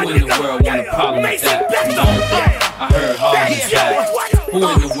 Who in the world want a problem with that? Come on. I heard Harlem is back. Who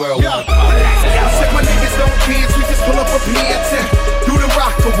in the world want a problem with that? I said my niggas don't dance, we just pull up a pants and do the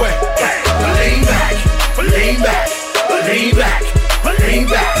rock away. Lean back, lean back, lean back, lean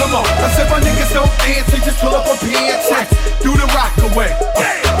back. Come on. I said my niggas don't dance, we just pull up a pants and do the rock away.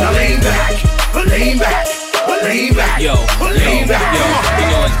 Lean back, lean back, lean back. Yo, lean back. Yo, you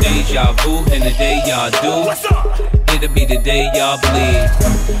know it's deja vu, and the day y'all do, it'll be the day y'all bleed.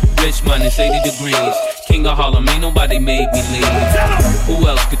 Rich minus 80 degrees. King of Harlem, ain't nobody made me leave. Who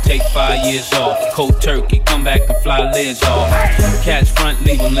else could take 5 years off? Cold turkey, come back and fly lids off. Catch front,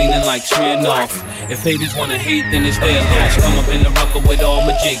 leave them leaning like Smirnoff. If haters wanna hate, then it's their loss. Come up in the rucker with all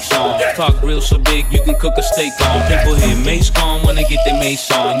my jigs on. Talk real so big, you can cook a steak on. People hear Mace gone when they get their Mace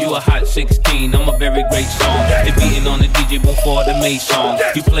on. You a hot 16, I'm a very great song. They beating on the DJ before the Mace song.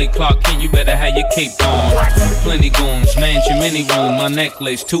 You play Clark Kent, you better have your cape on. Plenty goons, mansion, mini room. My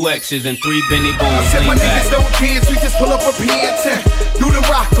necklace, 2 X's and 3 Benny Bones. Niggas don't dance, we just pull up a pants and do the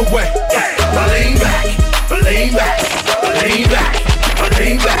rock away. Lean back, lean back, lean back,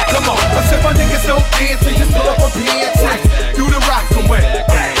 lean back. Come on. I said my niggas don't dance, we just pull up a pants and do the rock away.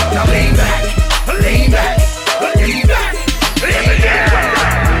 Now lean back, lean back, lean back, lean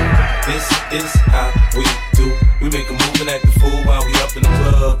back. This is how we do. We make a move and act the fool while we up in the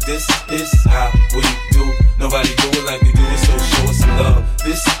club. This is how we do. Nobody do it like we do it, so show us some love.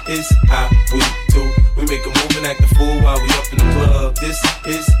 This is how we do. We make a move and act the fool while we up in the club. This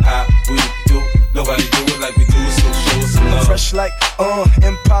is how we do. Nobody do it like we do it, so show us some love. Fresh like,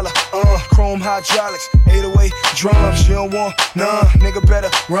 Impala, chrome hydraulics, 808 drums. You don't want none, nigga better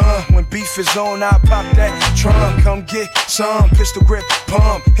run. When beef is on, I pop that trunk. Come get some, pistol grip,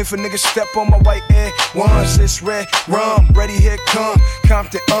 pump. If a nigga step on my white Air Ones, it's red rum. Ready, here come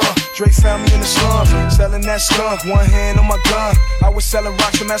Compton, Drake found me in the slums, selling that skunk. One hand on my gun. I was selling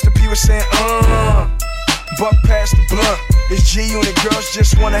rocks and Master P was saying, buck past the blunt. It's G-Unit, girls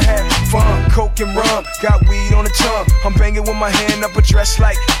just wanna have fun. Coke and rum, got weed on the tongue. I'm banging with my hand up a dress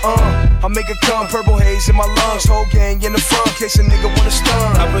like, I make it come, purple haze in my lungs. Whole gang in the front, in case a nigga wanna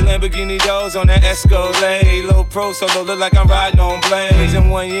stun. I put Lamborghini doors on that Escalade. Low pro solo, look like I'm riding on blades. In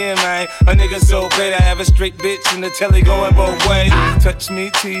 1 year, man, a nigga so paid. I have a straight bitch in the telly going both ways. Touch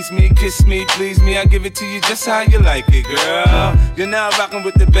me, tease me, kiss me, please me. I give it to you just how you like it, girl. You're now rocking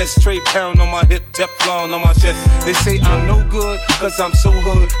with the best, straight pound on my hip, Teflon on my chest. They say I'm no good, cause I'm so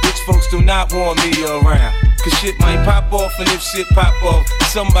hood. Rich folks do not want me around. Cause shit might pop off, and if shit pop off,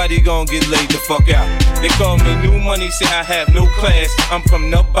 somebody gon' get laid the fuck out. They call me new money, say I have no class. I'm from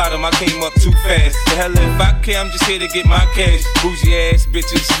the bottom, I came up too fast. The hell if I care, I'm just here to get my cash. Bougie ass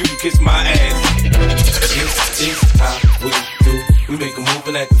bitches, you can kiss my ass. This is how we do. We make a move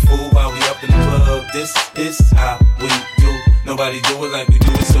and act the fool while we up in the club. This is how we do. Nobody do it like we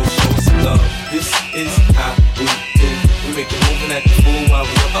do it, so show us some love. This is how we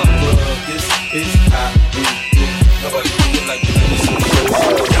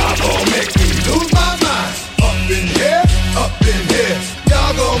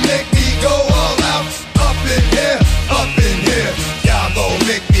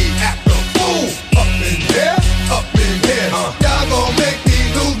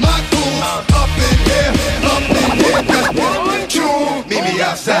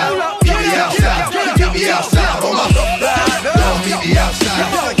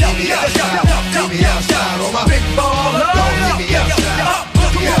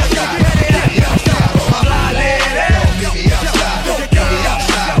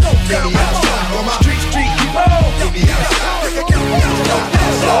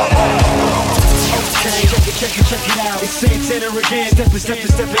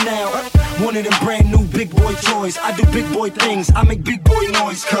stepping out. One of them brand new big boy toys. I do big boy things, I make big boy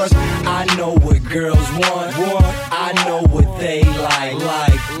noise. Cause I know what girls want. I know what they like.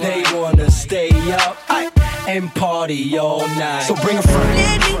 They wanna stay up and party all night. So bring a friend.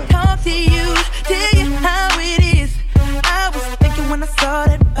 Let me talk to you, tell you how it is. I was thinking when I saw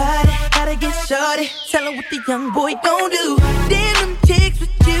that body, gotta get shorty. Tell her what the young boy gon' do. Damn them chicks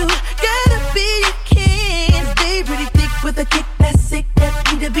with you, gotta be a king. Stay pretty thick with a kick that's sick, that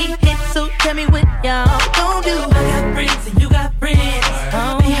need to be hit. So tell me what y'all gon' do. I got friends and you got friends.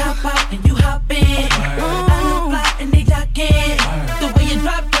 They hop out and you hop in. I look fly and they jock in. The way you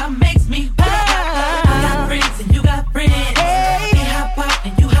drop makes me I got friends and you got friends. They hop out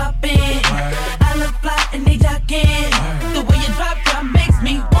and you hop in. I look fly and they jock in. The way you drop makes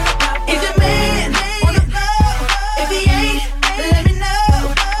me wanna pop. Is your man on the floor? If he ain't, let me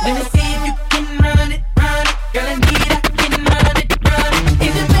know. Let me see if you can run it. Girl, I need I can run it.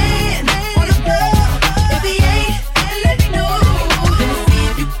 Is your man on the floor? If he ain't, let me know. Let me see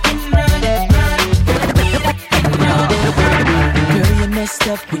if you can run it. Girl, I need I can run it. Girl, you messed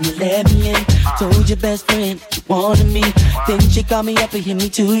up when you let me in. Told your best friend you wanted me. Then she called me up and hit me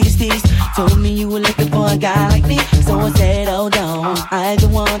to your steez. Told me you were looking for a guy like me. So I said, hold on, I the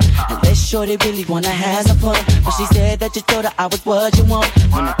one. Unless shorty really wanna have some fun. But she said that you told her I was what you want.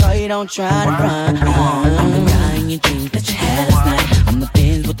 When I call you, don't try to run. I'm the guy in your dreams that you had last night. I'm the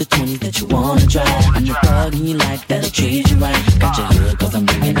Benz with the 20s that you wanna drive. I'm the thug in your life that'll treat you right. Got your hood cause I'm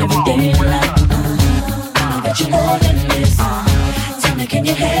bringing every day in life. I know that you're more than this. Tell me, can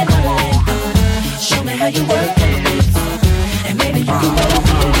you handle it? Show me how you work it. And maybe you can roll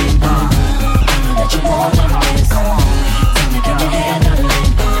with it. I know that you're more than this. Tell me, can you handle it?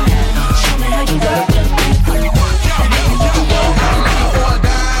 Show me how you work it. And maybe you can roll with it.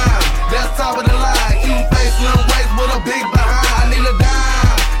 That's top of the line. Cute face, little waist with a big behind. I need a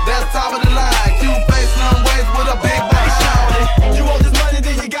dime. That's top of the line. Cute face, little waist with a big behind. You want this money,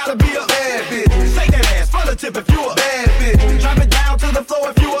 then you gotta be a bad bitch. Shake that ass from the tip if you a bad bitch. Drop it down to the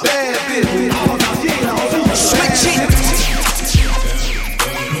floor if you a bad bitch. Oh, no, she ain't a switch it.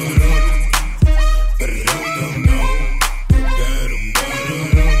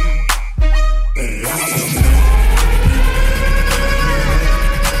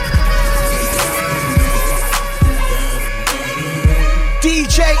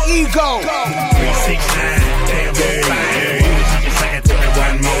 DJ Ego. 369, damn fine. Sing it to me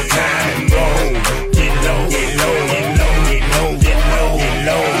one more time. Roll, get low, get low, get low, get low, get low, get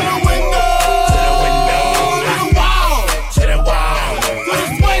low. To the window, to the window, to the wall, to the wall. To the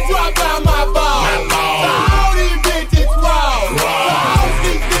sweat drop down my ball. My ball. All these bitches raw. All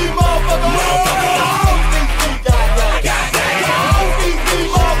these motherfuckers. All these goddamn. All these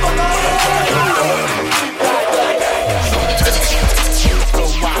motherfuckers.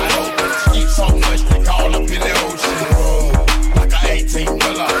 So much they call up in the ocean. Like a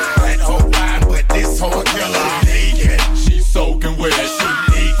 18-wheeler. That whole line, but this whole killer. Leaking, she's soaking wet. She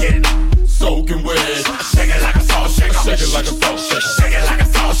leaking, soaking wet. Shake it like a salt shaker. Shake it like a salt shaker. Shake it like a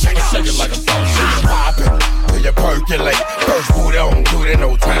salt shaker. Shake it like a salt shaker. Popping till you percolate. First booty on duty,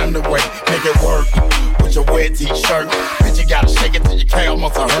 no time to wait. Make it work with your wet t-shirt. Bitch, you gotta shake it till your calf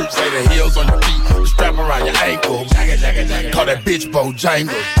muscle hurt. Say the heels on your feet, the strap around your ankle. Call that bitch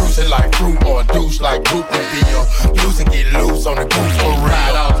Bojangles. Juice it like fruit or a douche like poop and be loose and get loose on the goose for real.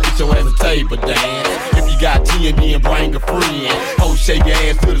 Ride off, get your ass a table dance. If you got TNT and bring a friend. Ho, shake your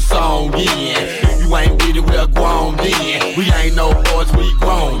ass to the song in. If you ain't with it, we're grown then. We ain't no boys, we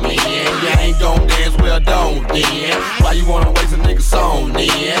grown then. You ain't gon' dance, well don't then. Why you wanna waste a nigga song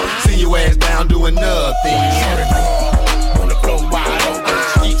then? See your ass down doing nothing. On the floor wide open.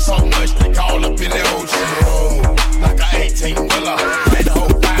 Eat so much they call up in the ocean. Like a 18-wheeler. That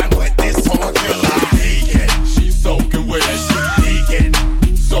whole line, but this whole killer. Leaking, she's soaking wet. She leaking,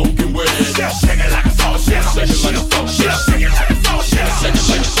 soaking wet. Shake it like a salt shaker. Shake it like a salt shaker. Shake it like a salt shaker. Shake it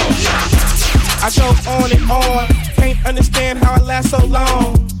like a salt shaker. I go on and on. Can't understand how I last so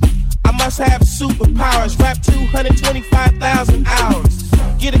long. I must have superpowers. Rap 225,000 hours.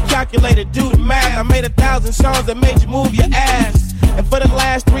 Get a calculator, do the math. I made 1,000 songs that made you move your ass. And for the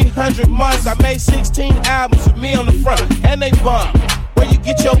last 300 months, I made 16 albums with me on the front, and they bump. Where you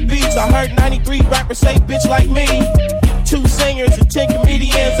get your beats? I heard 93 rappers say bitch like me. 2 singers and 10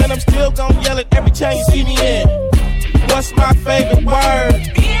 comedians, and I'm still gon' yell it every time you see me in. What's my favorite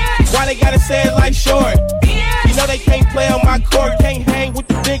word? Why they gotta say it like short? You know they can't play on my court, can't hang with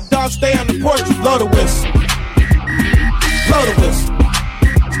the big dogs, stay on the porch. Blow the whistle. Blow the whistle.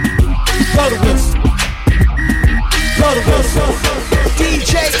 Blow the whistle. Blow the whistle.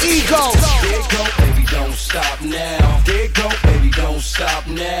 DJ Ego. There go, baby, don't stop now. There go, baby, don't stop. stop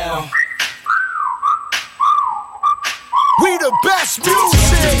now. We the best music.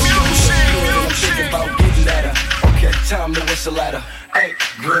 Think about getting at her. Okay, time to whistle at her. Hey,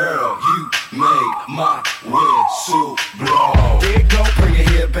 girl, you make my whistle blow. There it go, bring it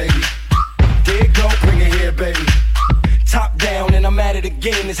here, baby. There it go, bring it here, baby. Top down and I'm at it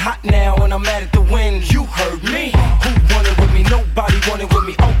again. It's hot now and I'm at it to win. You heard me. Who wanted with me? Nobody wanted with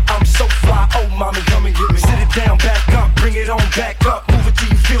me. Oh, I'm so fly. Oh, mommy, come and get me. Sit it down, back up, bring it on back up. Move it till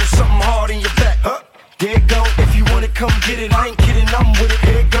you feel something hard in your back. There it go. If you wanna come get it, I ain't kidding. I'm with it.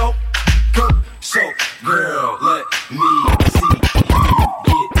 Here it go. Go. So, girl, let me see you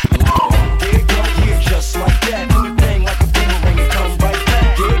get low. There it go. Yeah, just like that. Do the thing like a boomerang and come right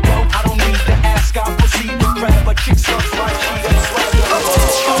back. There it go. I don't need to ask. I'll proceed to grab a chick sucks like she does swag.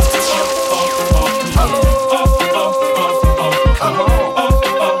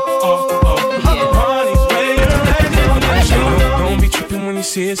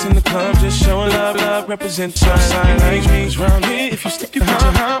 See us in the club, just showing love, represent your side like me. Round here, if you stick your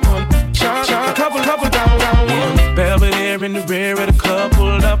hot one, a couple down, one. Belvedere in the rear of the club,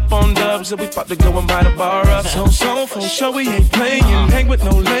 pulled up on dubs, and we about to go and buy the bar up. So for sure we ain't playing, hang with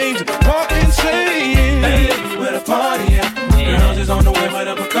no lames, walk insane. Hey, where the party at? Girls is on the way where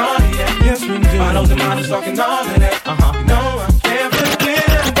the Bacardi at. Yes, we do. Bottles and models talking all of that. You know I can't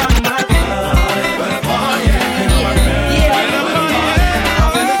forget about my club. Where the party at?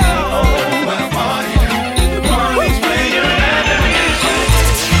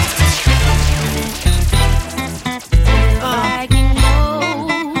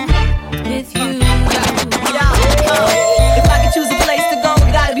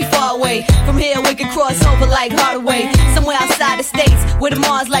 Cross over like Hardaway, somewhere outside the states, where the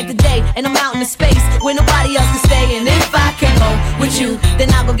Mars like the day, and I'm out in the space where nobody else can stay. And if I can go with you,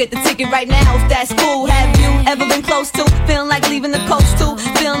 then I'll go get the ticket right now. If that's cool, have you ever been close to feeling like leaving the coast too?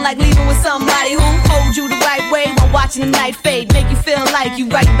 Feeling like leaving with somebody who holds you the right way while watching the night fade, make you feel like you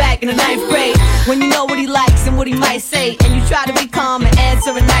right back in the 9th grade. When you know what he likes and what he might say, and you try to be calm and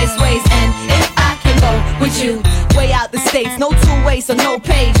answer in nice ways. And if I can go with you, way out the states, no two-way, so no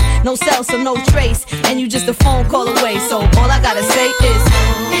page, no cell, so no trace, and you just a phone call away. So all I gotta say is,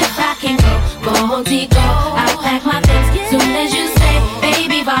 if I can go contigo, I'll pack my things soon as you say,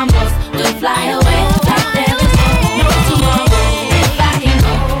 baby, vamos, we'll fly away. Like there is no tomorrow. If I can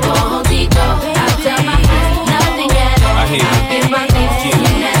go contigo, I'll tell my friends nothing at all. I'll give my things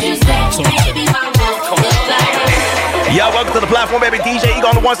soon as you say, baby, vamos, we'll fly away. Y'all, welcome to the platform, baby. DJ Ego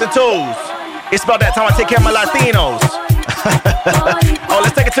on the ones and twos. It's about that time I take care of my Latinos. Oh,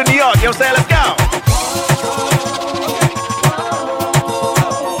 let's take it to New York. You know what I'm saying? Let's go.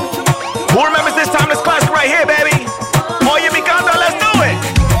 Who remembers this time? This classic right here, baby. Oye mi canto, let's do it.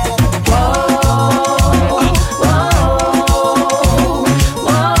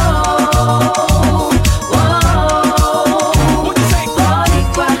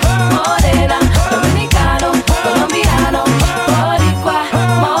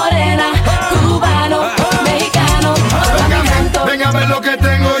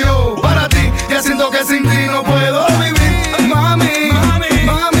 Que sin ti no puedo vivir, mami,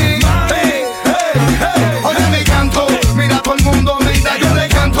 mami, hey, hey, hey. Oye mi canto, mira todo el mundo, mira yo le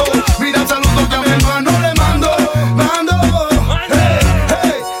canto, mira el saludo que a mi hermano le mando, hey,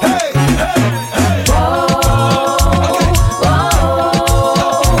 hey, hey, hey,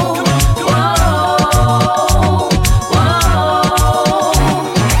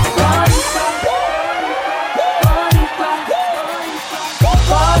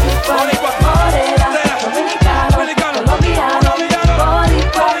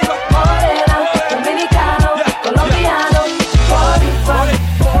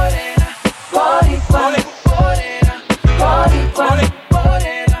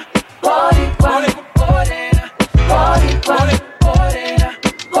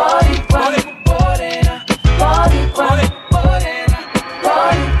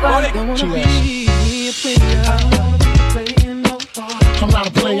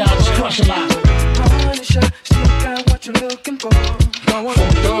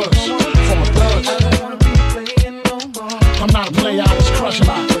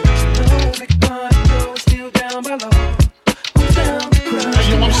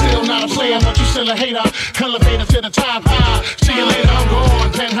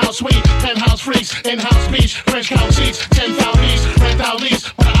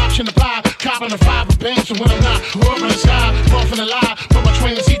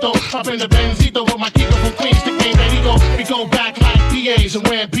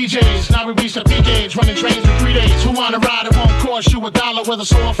 Whether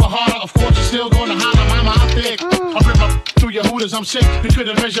sore for harder, of course you're still gonna holler, mama, I'm thick. I rip up through your hooters. I'm sick, you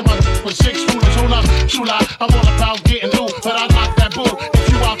couldn't measure my with 6 rulers. Hold up, true lie, I'm all about getting loot, but I knock that bull if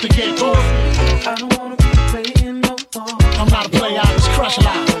you out to get through. I don't wanna be playing no more. I'm not a player, I just crush a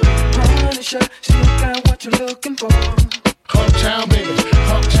lot. Punisher, still got what you're looking for. Uptown, baby,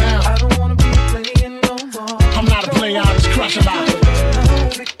 uptown. I don't wanna be playing no more. I'm not a player, I just crush a lot.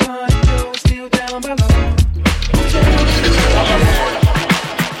 Big party, Joe, still down below.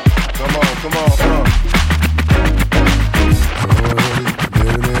 Come on, come on, come on.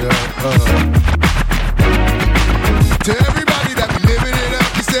 To everybody that be living it up,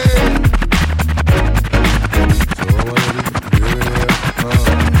 you say.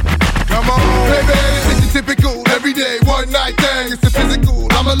 Come on, baby, it's a typical everyday one night thing. It's a physical.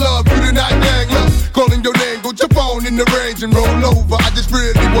 I'ma love you tonight, dang. Look, calling your name, go jump on in the range and roll over. I just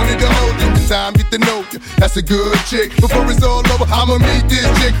really wanted to hold you. The time get to know you. That's a good chick. Before it's all over, I'ma meet this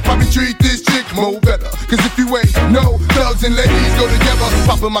chick. Probably treat this chick more better. Cause if you ain't no thugs and ladies go together.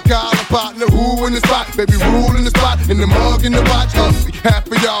 Popping my collar partner, who in the spot? Baby, rule in the spot, in the mug, in the watch. Half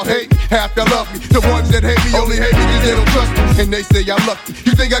of y'all hate me, half y'all love me. The ones that hate me only hate me cause they don't trust me. And they say I'm lucky.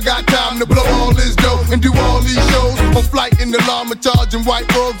 You think I got time to blow all this dough and do all these shows? On flight in the llama charging white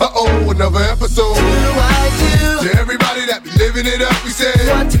robes. Uh-oh, another episode. To everybody that be living it up, we say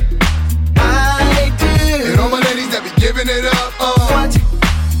what I do. And all my ladies that be giving it up, what you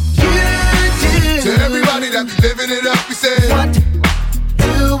do. To everybody that be living it up, we say what do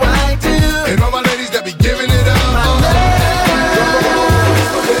I do. And all my ladies that be giving it up,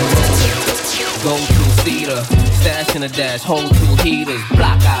 Go to Cedar, stash in a dash, hold 2 heaters,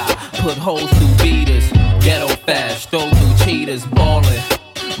 block eye, put holes through beaters, ghetto fast, throw through cheaters, ballin'.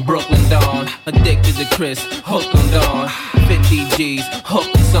 Brooklyn Dawn, addicted to Chris, hooked on Dawn, 50 G's,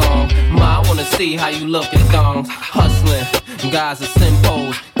 hooked on song. Ma, I wanna see how you look at thongs, hustling, guys are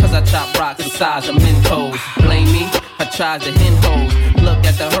simpos, cause I chop rocks the size of Mentos. Blame me, I tried to hen hoes, look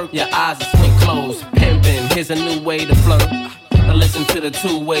at the hurt, your eyes are swing closed. Pimpin', here's a new way to flirt, now listen to the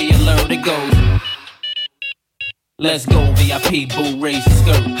 2-way you learn it goes. Let's go, VIP, boo, raise your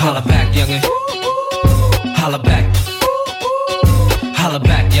skirt. Holla back, youngin'. Holla back. Holla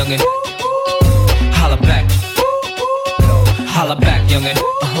back, youngin'. Holla back. Holla back, youngin'.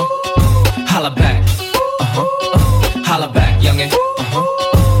 Holla back. Holla back, youngin'.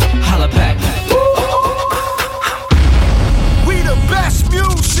 Holla back. We the best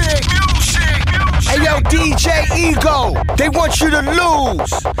music. Hey yo, DJ Ego. They want you to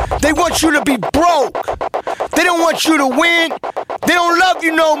lose. They want you to be broke. They don't want you to win. They don't love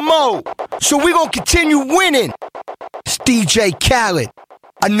you no more. So we gonna continue winning. It's DJ Khaled.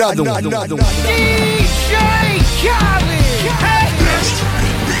 Another one. DJ Khaled. Hey.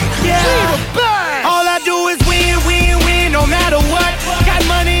 Yeah. All I do is win, win, win, no matter what. Got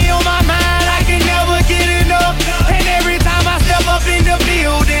money on my mind, I can never get enough. And every time I step up in the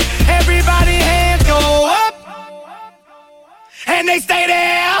building, everybody hands go up. And they stay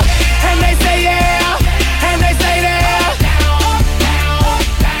there, and they say yeah, and they say there.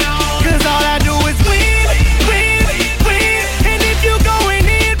 Cause all I do is win, win, win. And if you going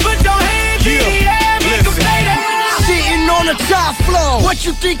in, put your hands in the air, make them stay there. Sitting on the top floor, what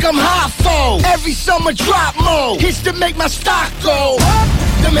you think I'm hot for? Every summer drop more, hits to make my stock go up.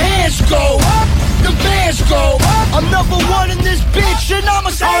 Them hands go up, them bands go up. I'm number one in this bitch and I'ma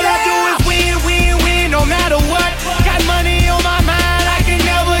say all I do is win, win, win, no matter what. Got money on my mind, I can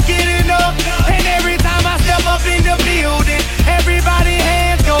never get enough. And every time I step up in the building, everybody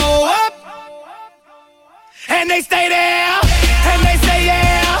hands go up. And they stay there.